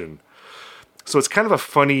situation. So it's kind of a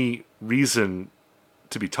funny reason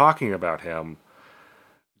to be talking about him.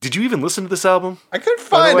 Did you even listen to this album? I couldn't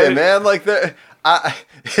find it, man. Like,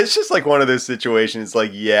 it's just like one of those situations. Like,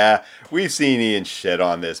 yeah, we've seen Ian shit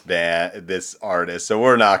on this artist, so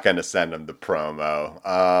we're not going to send him the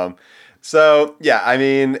promo. So yeah, I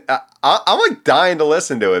mean, I'm like dying to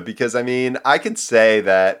listen to it because I mean, I could say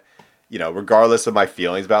that, you know, regardless of my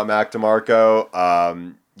feelings about Mac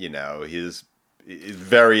DeMarco, you know, he's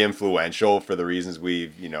very influential for the reasons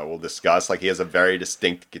we'll discuss. Like, he has a very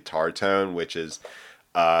distinct guitar tone, which is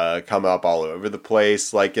come up all over the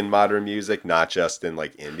place, like in modern music, not just in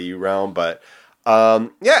like indie realm, but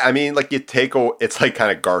yeah, I mean, like, it's like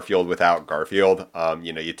kind of Garfield without Garfield.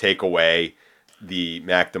 You know, you take away the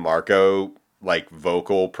Mac DeMarco like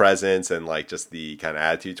vocal presence and like just the kind of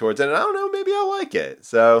attitude towards it, and I don't know, maybe I like it.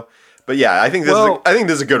 So, but yeah, I think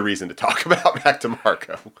this is a good reason to talk about Mac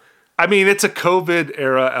DeMarco. I mean, it's a COVID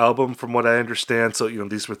era album from what I understand. So, you know,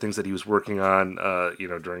 these were things that he was working on, you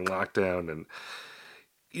know, during lockdown, and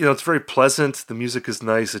you know, it's very pleasant. The music is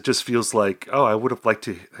nice. It just feels like, oh, I would have liked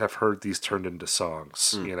to have heard these turned into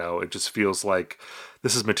songs. You know, it just feels like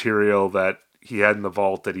this is material that he had in the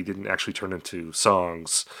vault that he didn't actually turn into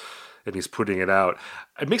songs, and he's putting it out.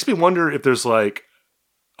 It makes me wonder if there's like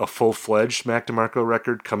a full-fledged Mac DeMarco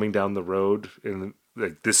record coming down the road in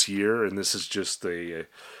like this year, and this is just a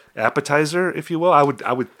appetizer, if you will. I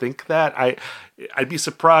would think that. I'd be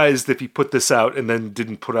surprised if he put this out and then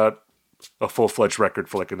didn't put out a full-fledged record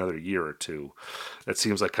for like another year or two. That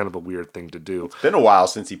seems like kind of a weird thing to do. It's been a while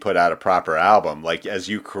since he put out a proper album. Like, as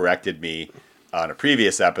you corrected me on a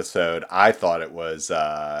previous episode, I thought it was,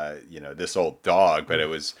 This Old Dog, but it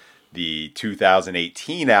was the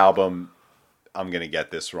 2018 album. I'm going to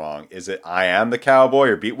get this wrong. Is it I Am the Cowboy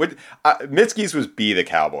or Mitski's was Be the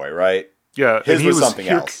Cowboy, right? Yeah. His was something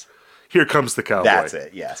else. Here Comes the Cowboy. That's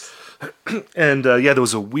it, yes. And yeah, there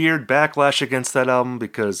was a weird backlash against that album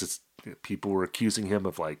because people were accusing him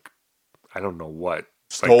of like, I don't know what.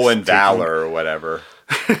 Stolen valor or whatever.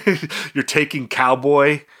 You're taking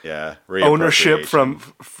cowboy ownership from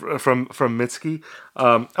Mitski.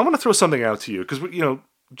 I want to throw something out to you because, you know,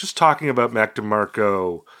 just talking about Mac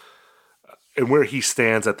DeMarco and where he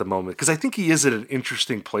stands at the moment, because I think he is at an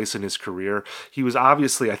interesting place in his career. He was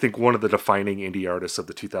obviously, I think, one of the defining indie artists of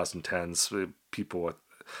the 2010s. People,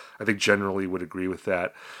 I think, generally would agree with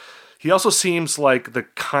that. He also seems like the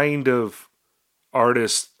kind of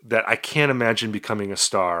artist that I can't imagine becoming a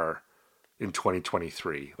star in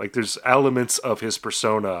 2023. Like, there's elements of his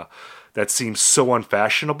persona that seem so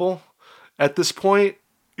unfashionable at this point.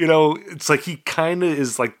 You know, it's like he kind of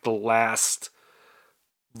is like the last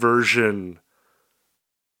version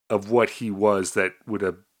of what he was that would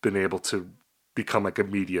have been able to become like a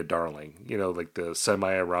media darling. You know, like the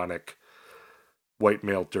semi-ironic white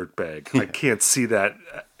male dirtbag. I can't see that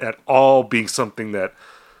at all being something that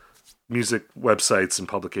music websites and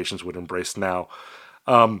publications would embrace now.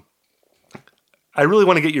 I really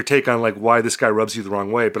want to get your take on like why this guy rubs you the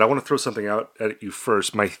wrong way, but I want to throw something out at you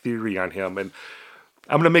first, my theory on him. And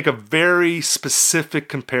I'm going to make a very specific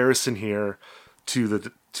comparison here to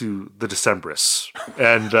the Decemberists.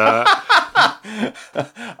 And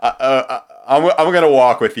I'm going to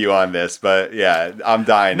walk with you on this, but yeah, I'm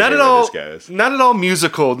dying to hear where this goes. Not at all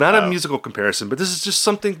musical, not a musical comparison, but this is just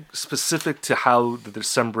something specific to how the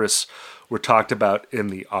Decemberists were talked about in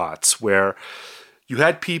the aughts, where you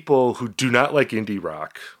had people who do not like indie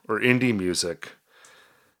rock or indie music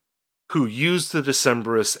who used the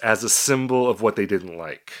Decemberists as a symbol of what they didn't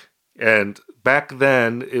like. And back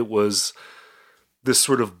then, it was this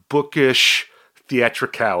sort of bookish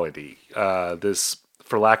theatricality, this,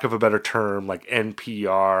 for lack of a better term, like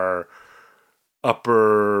NPR,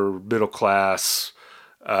 upper middle class,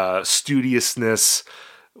 studiousness,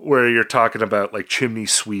 where you're talking about like chimney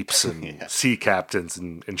sweeps and sea captains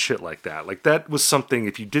and shit like that. Like that was something,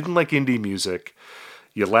 if you didn't like indie music,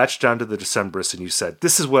 you latched onto the Decemberists and you said,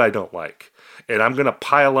 this is what I don't like. And I'm going to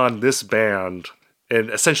pile on this band and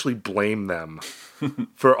essentially blame them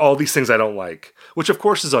for all these things I don't like, which of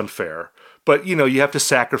course is unfair. But, you know, you have to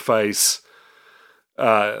sacrifice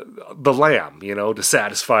the lamb, you know, to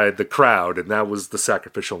satisfy the crowd. And that was the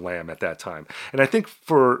sacrificial lamb at that time. And I think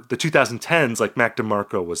for the 2010s, like Mac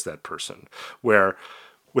DeMarco was that person, where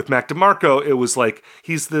with Mac DeMarco, it was like,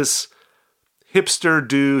 he's this hipster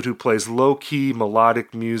dude who plays low-key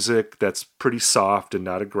melodic music that's pretty soft and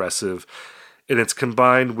not aggressive. And it's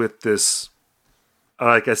combined with this,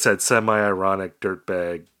 like I said, semi-ironic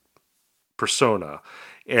dirtbag persona.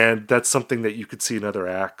 And that's something that you could see in other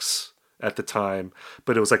acts at the time.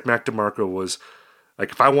 But it was like Mac DeMarco was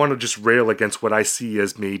like, if I want to just rail against what I see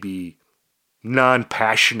as maybe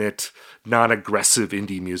non-passionate, non-aggressive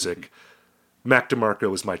indie music, Mac DeMarco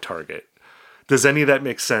was my target. Does any of that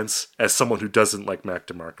make sense as someone who doesn't like Mac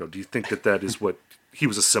DeMarco? Do you think that that is what he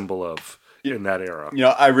was a symbol of in that era? You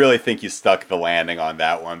know, I really think you stuck the landing on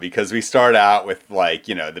that one, because we start out with like,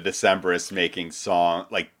 you know, the Decemberists making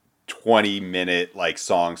 20-minute like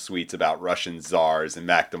song suites about Russian czars, and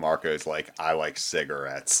Mac DeMarco's like, I like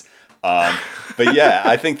cigarettes. But yeah,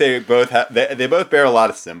 I think they both they both bear a lot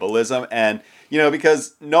of symbolism. And you know,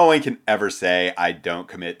 because no one can ever say I don't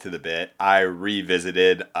commit to the bit, I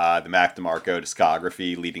revisited the Mac DeMarco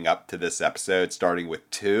discography leading up to this episode, starting with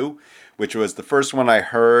 2, which was the first one I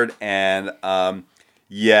heard. And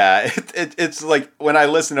yeah, it's like, when I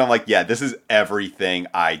listen, I'm like, yeah, this is everything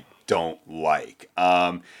I don't like.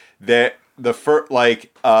 I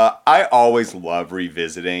always love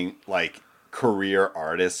revisiting like career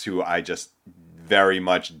artists who I just very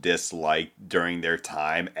much dislike during their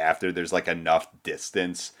time, after there's like enough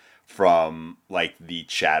distance from like the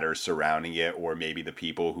chatter surrounding it, or maybe the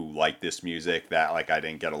people who like this music that like I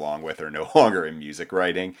didn't get along with are no longer in music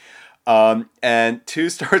writing. And 2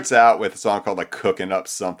 starts out with a song called like Cooking Up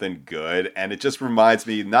Something Good, and it just reminds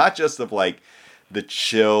me not just of like the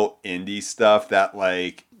chill indie stuff that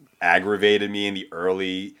like aggravated me in the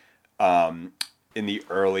early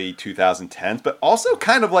 2010s, but also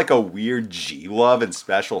kind of like a weird G-Love and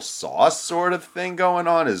Special Sauce sort of thing going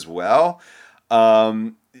on as well.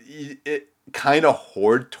 It kind of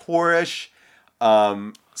Horde Tour-ish.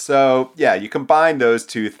 So yeah, you combine those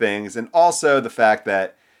 2 things, and also the fact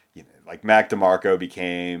that, you know, like Mac DeMarco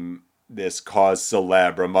became this cause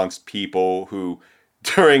célèbre amongst people who,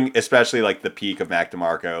 during especially like the peak of Mac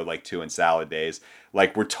DeMarco, like 2 and Salad Days,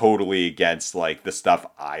 like were totally against like the stuff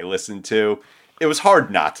I listened to. It was hard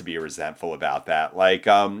not to be resentful about that. Like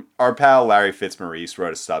our pal Larry Fitzmaurice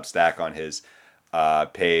wrote a Substack on his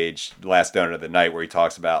page, Last Donut of the Night, where he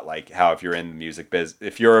talks about like how if you're in the music biz,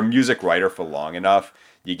 if you're a music writer for long enough,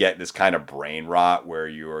 you get this kind of brain rot where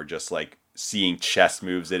you're just like seeing chess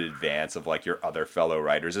moves in advance of like your other fellow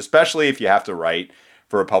writers, especially if you have to write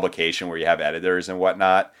for a publication where you have editors and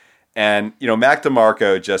whatnot. And, you know, Mac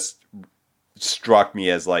DeMarco just struck me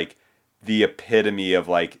as like the epitome of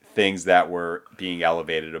like things that were being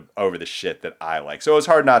elevated over the shit that I like. So it was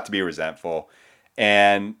hard not to be resentful.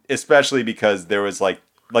 And especially because there was like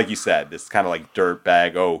you said, this kind of like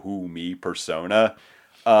dirtbag, oh, who, me persona.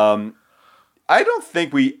 I don't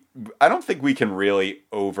think we can really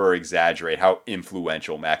over exaggerate how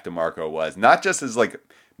influential Mac DeMarco was, not just as like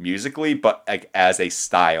musically, but like as a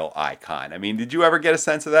style icon. I mean, did you ever get a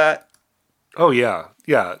sense of that? Oh yeah.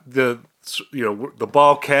 Yeah. The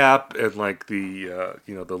ball cap and like the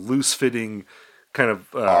loose fitting kind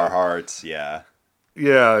of Carhartts, yeah,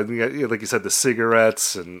 like you said, the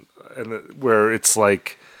cigarettes and where it's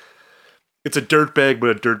like it's a dirtbag, but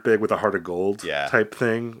a dirtbag with a heart of gold type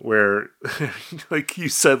thing. Where, like you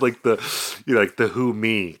said, like the who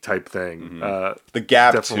me type thing. The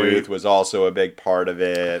gap tooth was also a big part of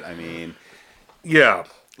it. I mean, yeah,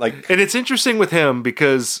 like, and it's interesting with him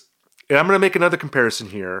because, and I'm going to make another comparison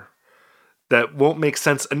here that won't make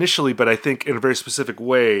sense initially, but I think in a very specific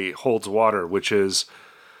way holds water, which is,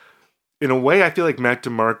 in a way, I feel like Mac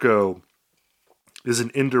DeMarco is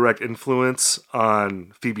an indirect influence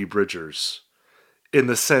on Phoebe Bridgers, in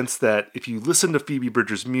the sense that if you listen to Phoebe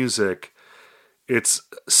Bridgers' music, it's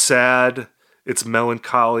sad, it's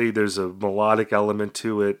melancholy, there's a melodic element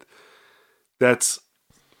to it that's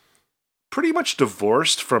pretty much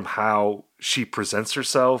divorced from how she presents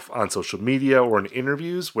herself on social media or in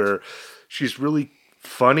interviews, where she's really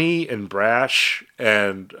funny and brash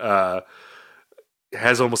and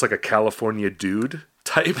has almost like a California dude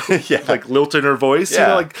type, like lilt in her voice, you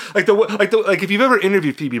know, like if you've ever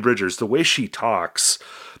interviewed Phoebe Bridgers, the way she talks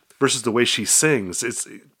versus the way she sings,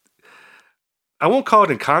 I won't call it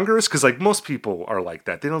incongruous because like most people are like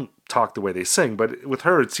that. They don't talk the way they sing, but with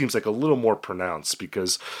her, it seems like a little more pronounced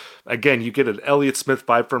because, again, you get an Elliott Smith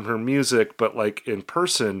vibe from her music, but like in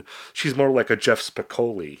person, she's more like a Jeff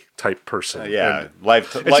Spicoli type person.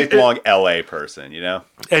 Lifelong LA person, you know?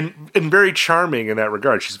 And very charming in that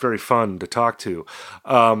regard. She's very fun to talk to.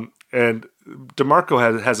 And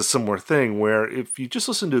DeMarco has a similar thing where if you just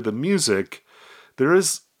listen to the music, there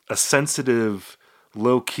is a sensitive,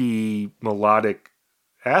 low-key, melodic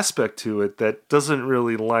aspect to it that doesn't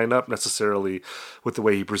really line up necessarily with the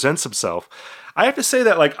way he presents himself. I have to say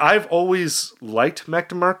that like I've always liked Mac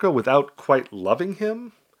DeMarco without quite loving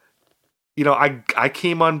him. You know, I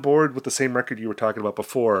came on board with the same record you were talking about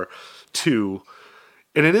before, too.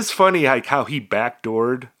 And it is funny like how he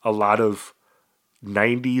backdoored a lot of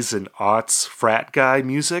 90s and aughts frat guy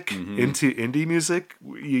music into indie music.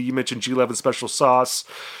 You mentioned G11 Special Sauce.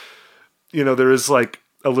 You know, there is like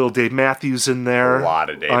a little Dave Matthews in there. A lot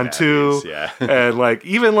of Dave Matthews, yeah. And like,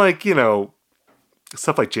 even like, you know,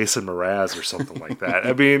 stuff like Jason Mraz or something like that.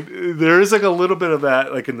 I mean, there is like a little bit of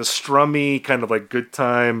that, like in the strummy kind of like good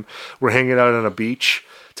time, we're hanging out on a beach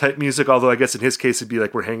type music. Although I guess in his case, it'd be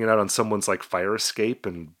like we're hanging out on someone's like fire escape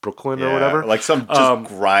in Brooklyn or whatever. Like some just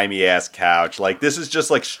grimy ass couch. Like this is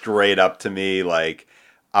just like straight up to me, like,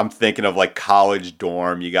 I'm thinking of like college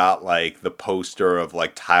dorm. You got like the poster of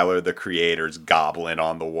like Tyler the Creator's Goblin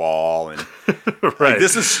on the wall, and right. Like,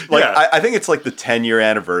 this is like I think it's like the 10-year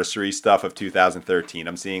anniversary stuff of 2013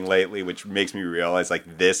 I'm seeing lately, which makes me realize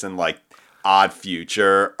like this and like Odd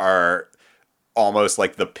Future are almost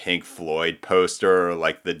like the Pink Floyd poster or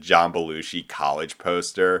like the John Belushi college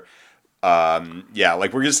poster.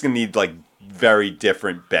 Like we're just gonna need like very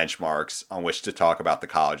different benchmarks on which to talk about the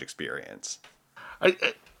college experience.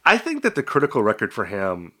 I think that the critical record for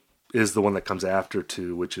him is the one that comes after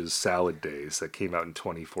too, which is Salad Days that came out in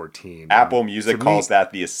 2014. Apple Music calls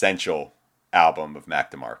that the essential album of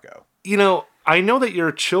Mac DeMarco. You know, I know that you're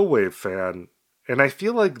a chillwave fan, and I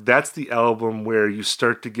feel like that's the album where you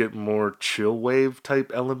start to get more chillwave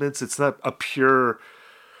type elements. It's not a pure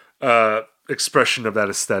expression of that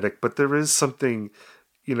aesthetic, but there is something,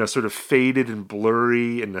 you know, sort of faded and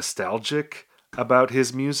blurry and nostalgic about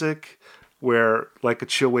his music. Where, like a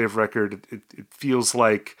chillwave record, it feels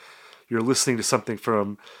like you're listening to something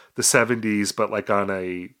from the 70s, but like on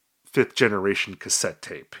a 5th generation cassette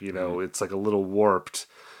tape. You know, It's like a little warped,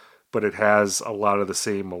 but it has a lot of the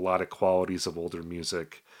same melodic qualities of older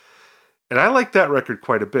music. And I like that record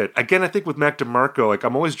quite a bit. Again, I think with Mac DeMarco, like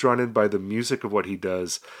I'm always drawn in by the music of what he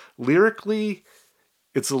does. Lyrically,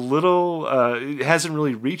 it's a little, it hasn't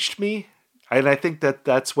really reached me. And I think that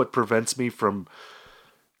that's what prevents me from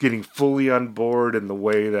getting fully on board in the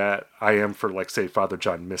way that I am for, like, say, Father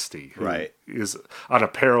John Misty, who is on a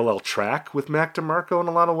parallel track with Mac DeMarco in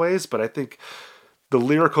a lot of ways. But I think the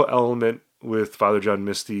lyrical element with Father John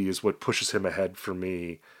Misty is what pushes him ahead for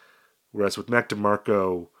me. Whereas with Mac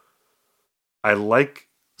DeMarco, I like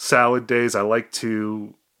Salad Days. I like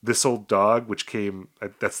This Old Dog, which came,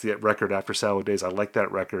 that's the record after Salad Days. I like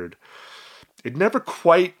that record. It never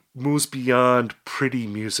quite moves beyond pretty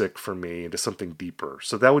music for me into something deeper.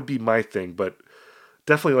 So that would be my thing, but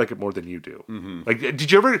definitely like it more than you do. Mm-hmm. Like,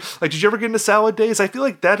 did you ever get into Salad Days? I feel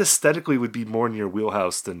like that aesthetically would be more in your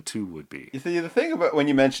wheelhouse than 2 would be. The thing about when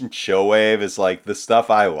you mentioned chillwave is like the stuff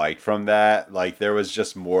I liked from that, like there was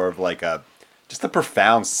just more of like just a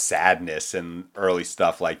profound sadness and early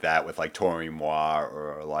stuff like that with like Tori Moi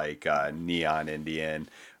or like Neon Indian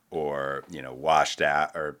or, you know, Washed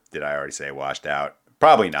Out, or did I already say Washed Out?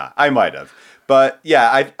 Probably not. I might have. But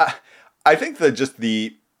yeah, I think that just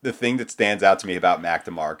the thing that stands out to me about Mac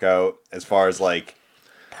DeMarco, as far as like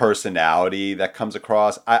personality that comes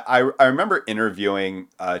across. I remember interviewing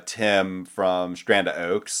Tim from Strand of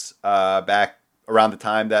Oaks back around the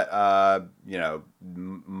time that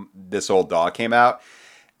This Old Dog came out,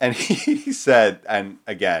 and he said, and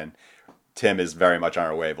again, Tim is very much on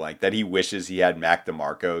our wavelength, that he wishes he had Mac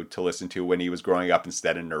DeMarco to listen to when he was growing up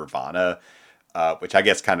instead of Nirvana, which I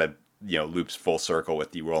guess kind of loops full circle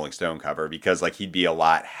with the Rolling Stone cover, because like he'd be a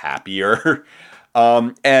lot happier.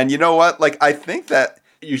 And you know what? Like, I think that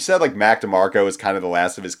you said like Mac DeMarco is kind of the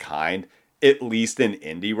last of his kind, at least in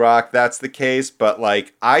indie rock, that's the case. But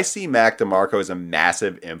like, I see Mac DeMarco as a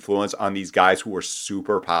massive influence on these guys who are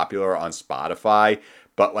super popular on Spotify,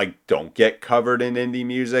 but like don't get covered in indie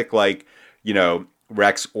music. Like,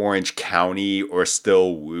 Rex Orange County or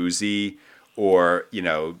Still Woozy or,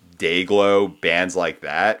 Dayglow, bands like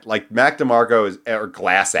that. Like Mac DeMarco or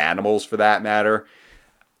Glass Animals for that matter.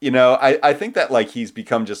 I think that like he's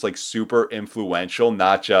become just like super influential,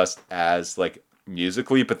 not just as like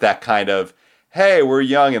musically, but that kind of, hey, we're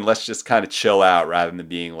young and let's just kind of chill out, rather than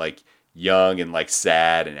being like young and like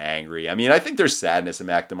sad and angry. I mean, I think there's sadness in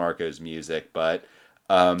Mac DeMarco's music, but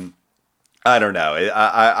I don't know.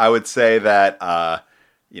 I would say that,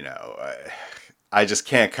 I just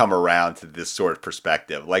can't come around to this sort of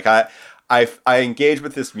perspective. Like I engage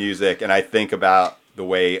with this music and I think about the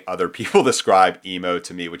way other people describe emo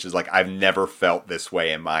to me, which is like, I've never felt this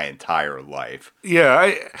way in my entire life.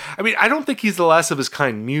 Yeah. I mean, I don't think he's the last of his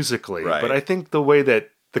kind musically, right, but I think the way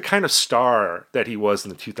that the kind of star that he was in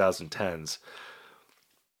the 2010s,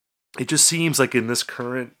 it just seems like in this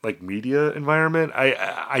current like media environment,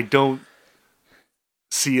 I don't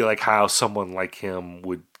see like how someone like him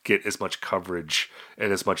would get as much coverage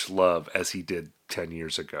and as much love as he did 10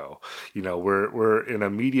 years ago. We're in a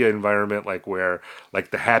media environment like where like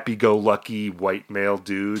the happy-go-lucky white male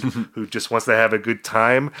dude who just wants to have a good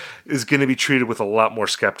time is going to be treated with a lot more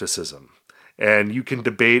skepticism. And you can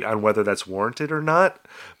debate on whether that's warranted or not,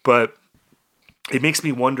 but it makes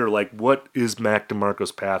me wonder, like, what is Mac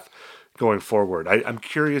DeMarco's path going forward? I'm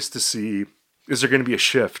curious to see, is there going to be a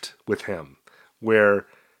shift with him where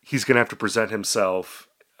he's going to have to present himself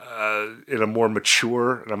in a more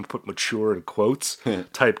mature, and I'm going to put mature in quotes,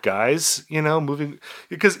 type guys, moving,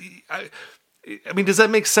 because I mean, does that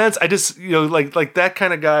make sense? I just, like that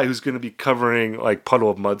kind of guy who's going to be covering like Puddle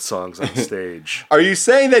of Mud songs on stage. Are you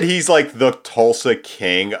saying that he's like the Tulsa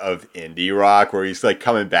King of indie rock, where he's like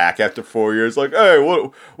coming back after 4 years, like, hey,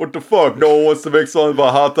 what the fuck? No one wants to make songs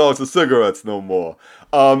about hot dogs and cigarettes no more.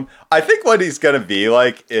 I think what he's going to be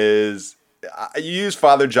like is, you use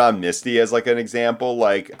Father John Misty as like an example.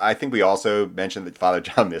 Like, I think we also mentioned that Father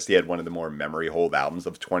John Misty had one of the more memory hold albums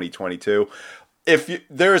of 2022.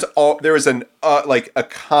 There is a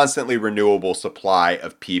constantly renewable supply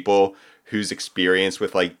of people whose experience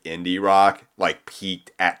with like indie rock like peaked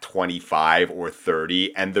at 25 or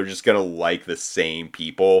 30, and they're just gonna like the same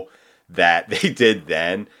people that they did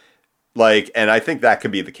then. Like, and I think that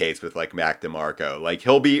could be the case with like Mac DeMarco. Like,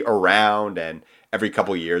 he'll be around, and every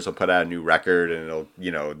couple of years he'll put out a new record, and it'll,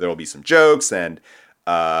 there'll be some jokes, and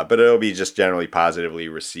but it'll be just generally positively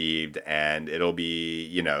received, and it'll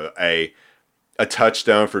be, a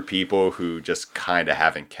touchstone for people who just kind of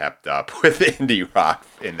haven't kept up with indie rock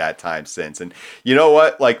in that time since. And you know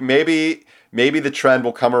what? Like, maybe the trend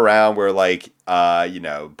will come around where like,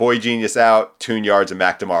 Boy Genius out, Tune Yards and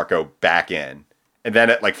Mac DeMarco back in. And then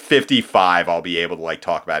at like 55, I'll be able to like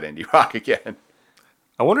talk about indie rock again.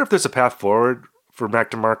 I wonder if there's a path forward for Mac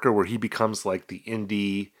DeMarco where he becomes like the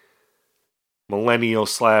indie millennial /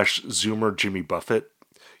 Zoomer Jimmy Buffett,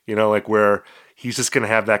 like where he's just going to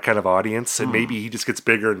have that kind of audience, and maybe he just gets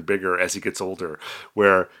bigger and bigger as he gets older,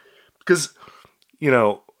 because I'm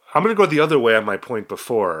going to go the other way on my point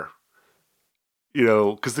before,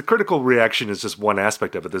 because the critical reaction is just one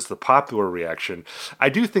aspect of it. There's the popular reaction. I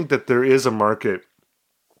do think that there is a market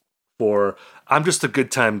for, I'm just a good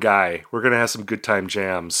time guy. We're going to have some good time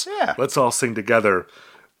jams. Yeah. Let's all sing together.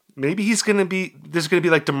 Maybe there's going to be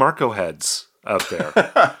like DeMarco heads out there.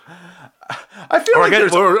 I feel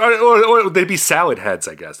or they'd be salad heads,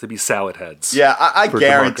 I guess. They'd be salad heads. Yeah, I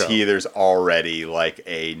guarantee there's already like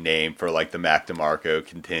a name for like the Mac DeMarco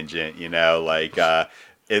contingent, like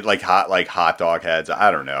hot dog heads. I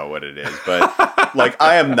don't know what it is, but like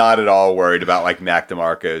I am not at all worried about like Mac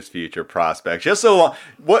DeMarco's future prospects. Just so long,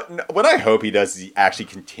 what I hope he does is he actually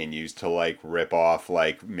continues to like rip off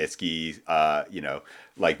like Mitski,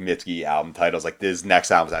 like Mitski album titles. Like this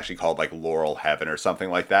next album is actually called like Laurel Heaven or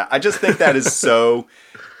something like that. I just think that is so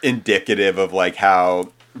indicative of like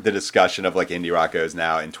how the discussion of like indie rock goes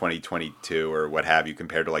now in 2022 or what have you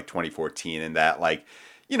compared to like 2014, and that like,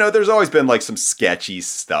 there's always been like some sketchy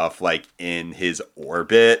stuff like in his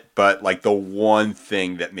orbit, but like the one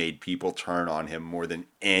thing that made people turn on him more than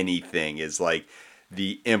anything is like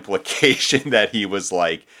the implication that he was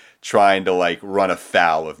like trying to like run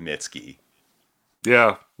afoul of Mitski.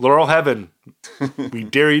 Yeah, Laurel Heaven. We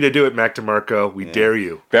dare you to do it, Mac DeMarco. We dare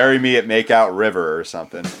you. Bury me at Makeout River or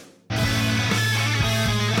something.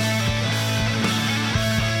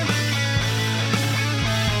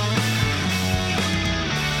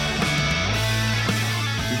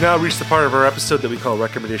 We've now reached the part of our episode that we call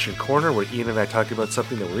Recommendation Corner, where Ian and I talk about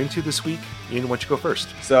something that we're into this week. Ian, why don't you go first?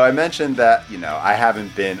 So I mentioned that, I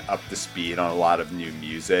haven't been up to speed on a lot of new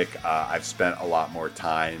music. I've spent a lot more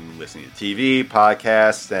time listening to TV,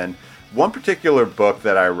 podcasts, and one particular book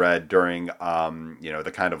that I read during,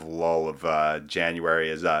 the kind of lull of January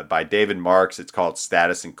is by David Marks. It's called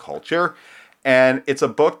Status and Culture. And it's a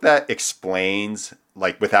book that explains,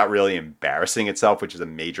 like, without really embarrassing itself, which is a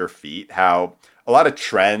major feat, how a lot of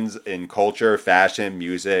trends in culture, fashion,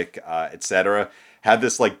 music, etc., have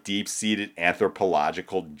this like deep-seated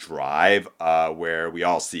anthropological drive where we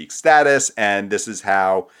all seek status, and this is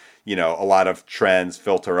how a lot of trends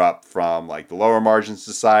filter up from like the lower margin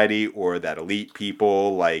society or that elite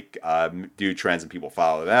people like do trends and people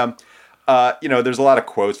follow them. There's a lot of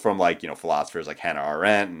quotes from like philosophers like Hannah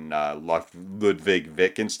Arendt and Ludwig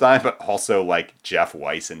Wittgenstein, but also like Jeff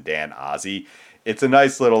Weiss and Dan Ozzie. It's a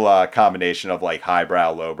nice little combination of like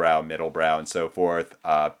highbrow, lowbrow, middlebrow, and so forth.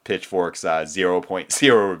 Pitchfork's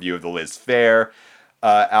 0.0 review of the Liz Phair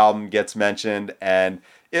album gets mentioned, and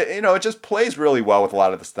it just plays really well with a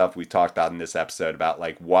lot of the stuff we talked about in this episode about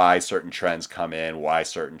like why certain trends come in, why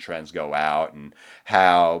certain trends go out, and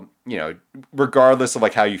how regardless of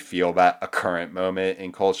like how you feel about a current moment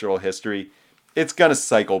in cultural history, it's gonna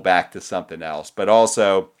cycle back to something else. But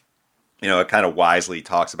also, it kind of wisely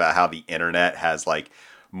talks about how the internet has like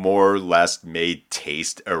more or less made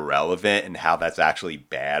taste irrelevant and how that's actually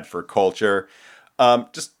bad for culture.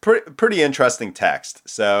 Just pretty interesting text.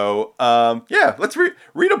 So, let's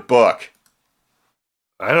read a book.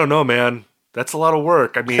 I don't know, man. That's a lot of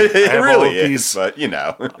work. I mean, it really is, but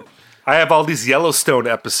I have all these Yellowstone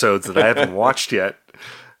episodes that I haven't watched yet.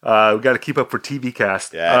 We got to keep up for TV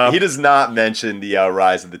Cast. Yeah, he does not mention the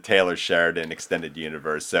rise of the Taylor Sheridan extended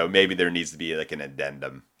universe, so maybe there needs to be like an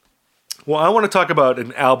addendum. Well, I want to talk about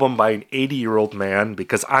an album by an 80-year-old man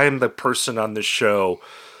because I am the person on this show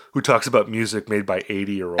who talks about music made by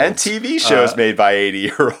 80-year-olds. And TV shows made by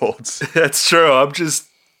 80-year-olds. That's true. I'm just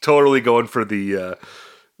totally going for the,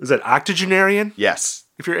 is that octogenarian? Yes.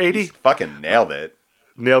 If you're 80? Fucking nailed it.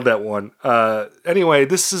 Nailed that one. Anyway,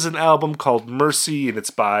 this is an album called Mercy, and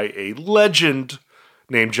it's by a legend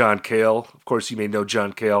named John Cale. Of course, you may know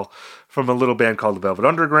John Cale from a little band called the Velvet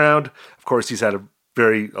Underground. Of course, he's had a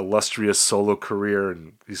very illustrious solo career,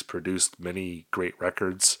 and he's produced many great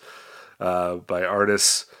records by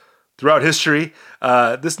artists throughout history.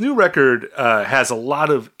 This new record has a lot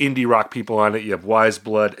of indie rock people on it. You have Wise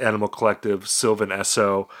Blood, Animal Collective, Sylvan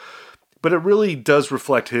Esso, but it really does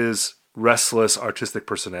reflect his restless artistic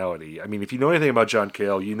personality. I mean, if you know anything about John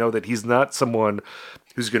Cale, you know that he's not someone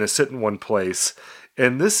who's going to sit in one place.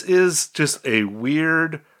 And this is just a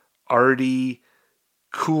weird, arty,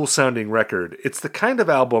 cool sounding record. It's the kind of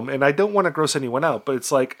album, and I don't want to gross anyone out, but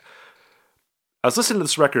it's like, I was listening to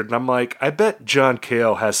this record and I'm like, I bet John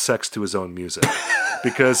Cale has sex to his own music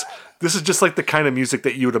because this is just like the kind of music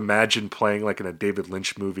that you would imagine playing like in a David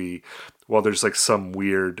Lynch movie while there's like some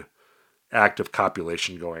weird act of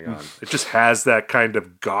copulation going on. It just has that kind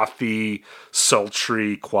of gothy,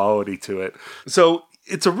 sultry quality to it. So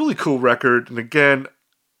it's a really cool record. And again,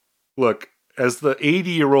 look, as the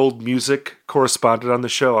 80-year-old music correspondent on the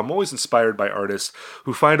show, I'm always inspired by artists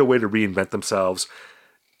who find a way to reinvent themselves,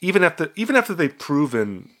 even after they've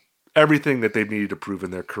proven everything that they've needed to prove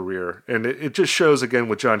in their career. And it just shows, again,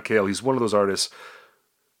 with John Cale, he's one of those artists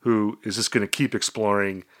who is just going to keep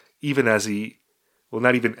exploring, even as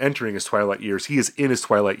not even entering his twilight years. He is in his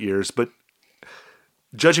twilight years, but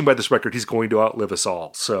judging by this record, he's going to outlive us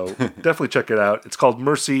all. So definitely check it out. It's called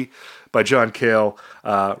Mercy by John Cale.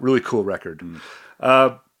 Really cool record.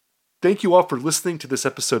 Thank you all for listening to this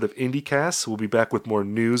episode of IndieCast. We'll be back with more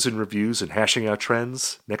news and reviews and hashing out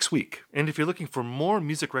trends next week. And if you're looking for more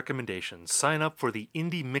music recommendations, sign up for the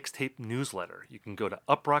Indie Mixtape newsletter. You can go to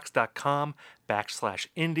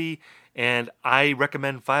uprocks.com/indie, and I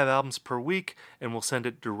recommend 5 albums per week, and we'll send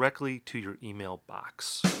it directly to your email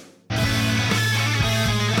box.